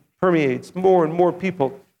question permeates more and more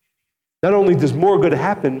people, not only does more good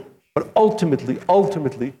happen, but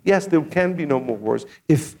ultimately, yes, there can be no more wars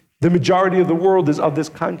if the majority of the world is of this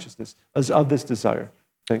consciousness, is of this desire.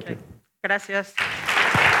 Thank you. Gracias.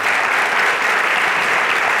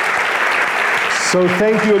 So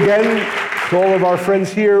thank you again to all of our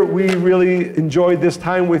friends here. We really enjoyed this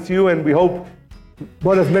time with you, and we hope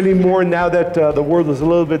one of many more now that the world is a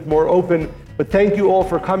little bit more open. But thank you all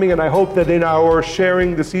for coming, and I hope that in our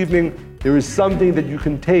sharing this evening, there is something that you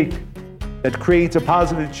can take that creates a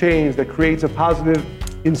positive change, that creates a positive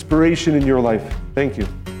inspiration in your life. Thank you.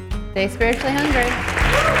 Stay spiritually hungry.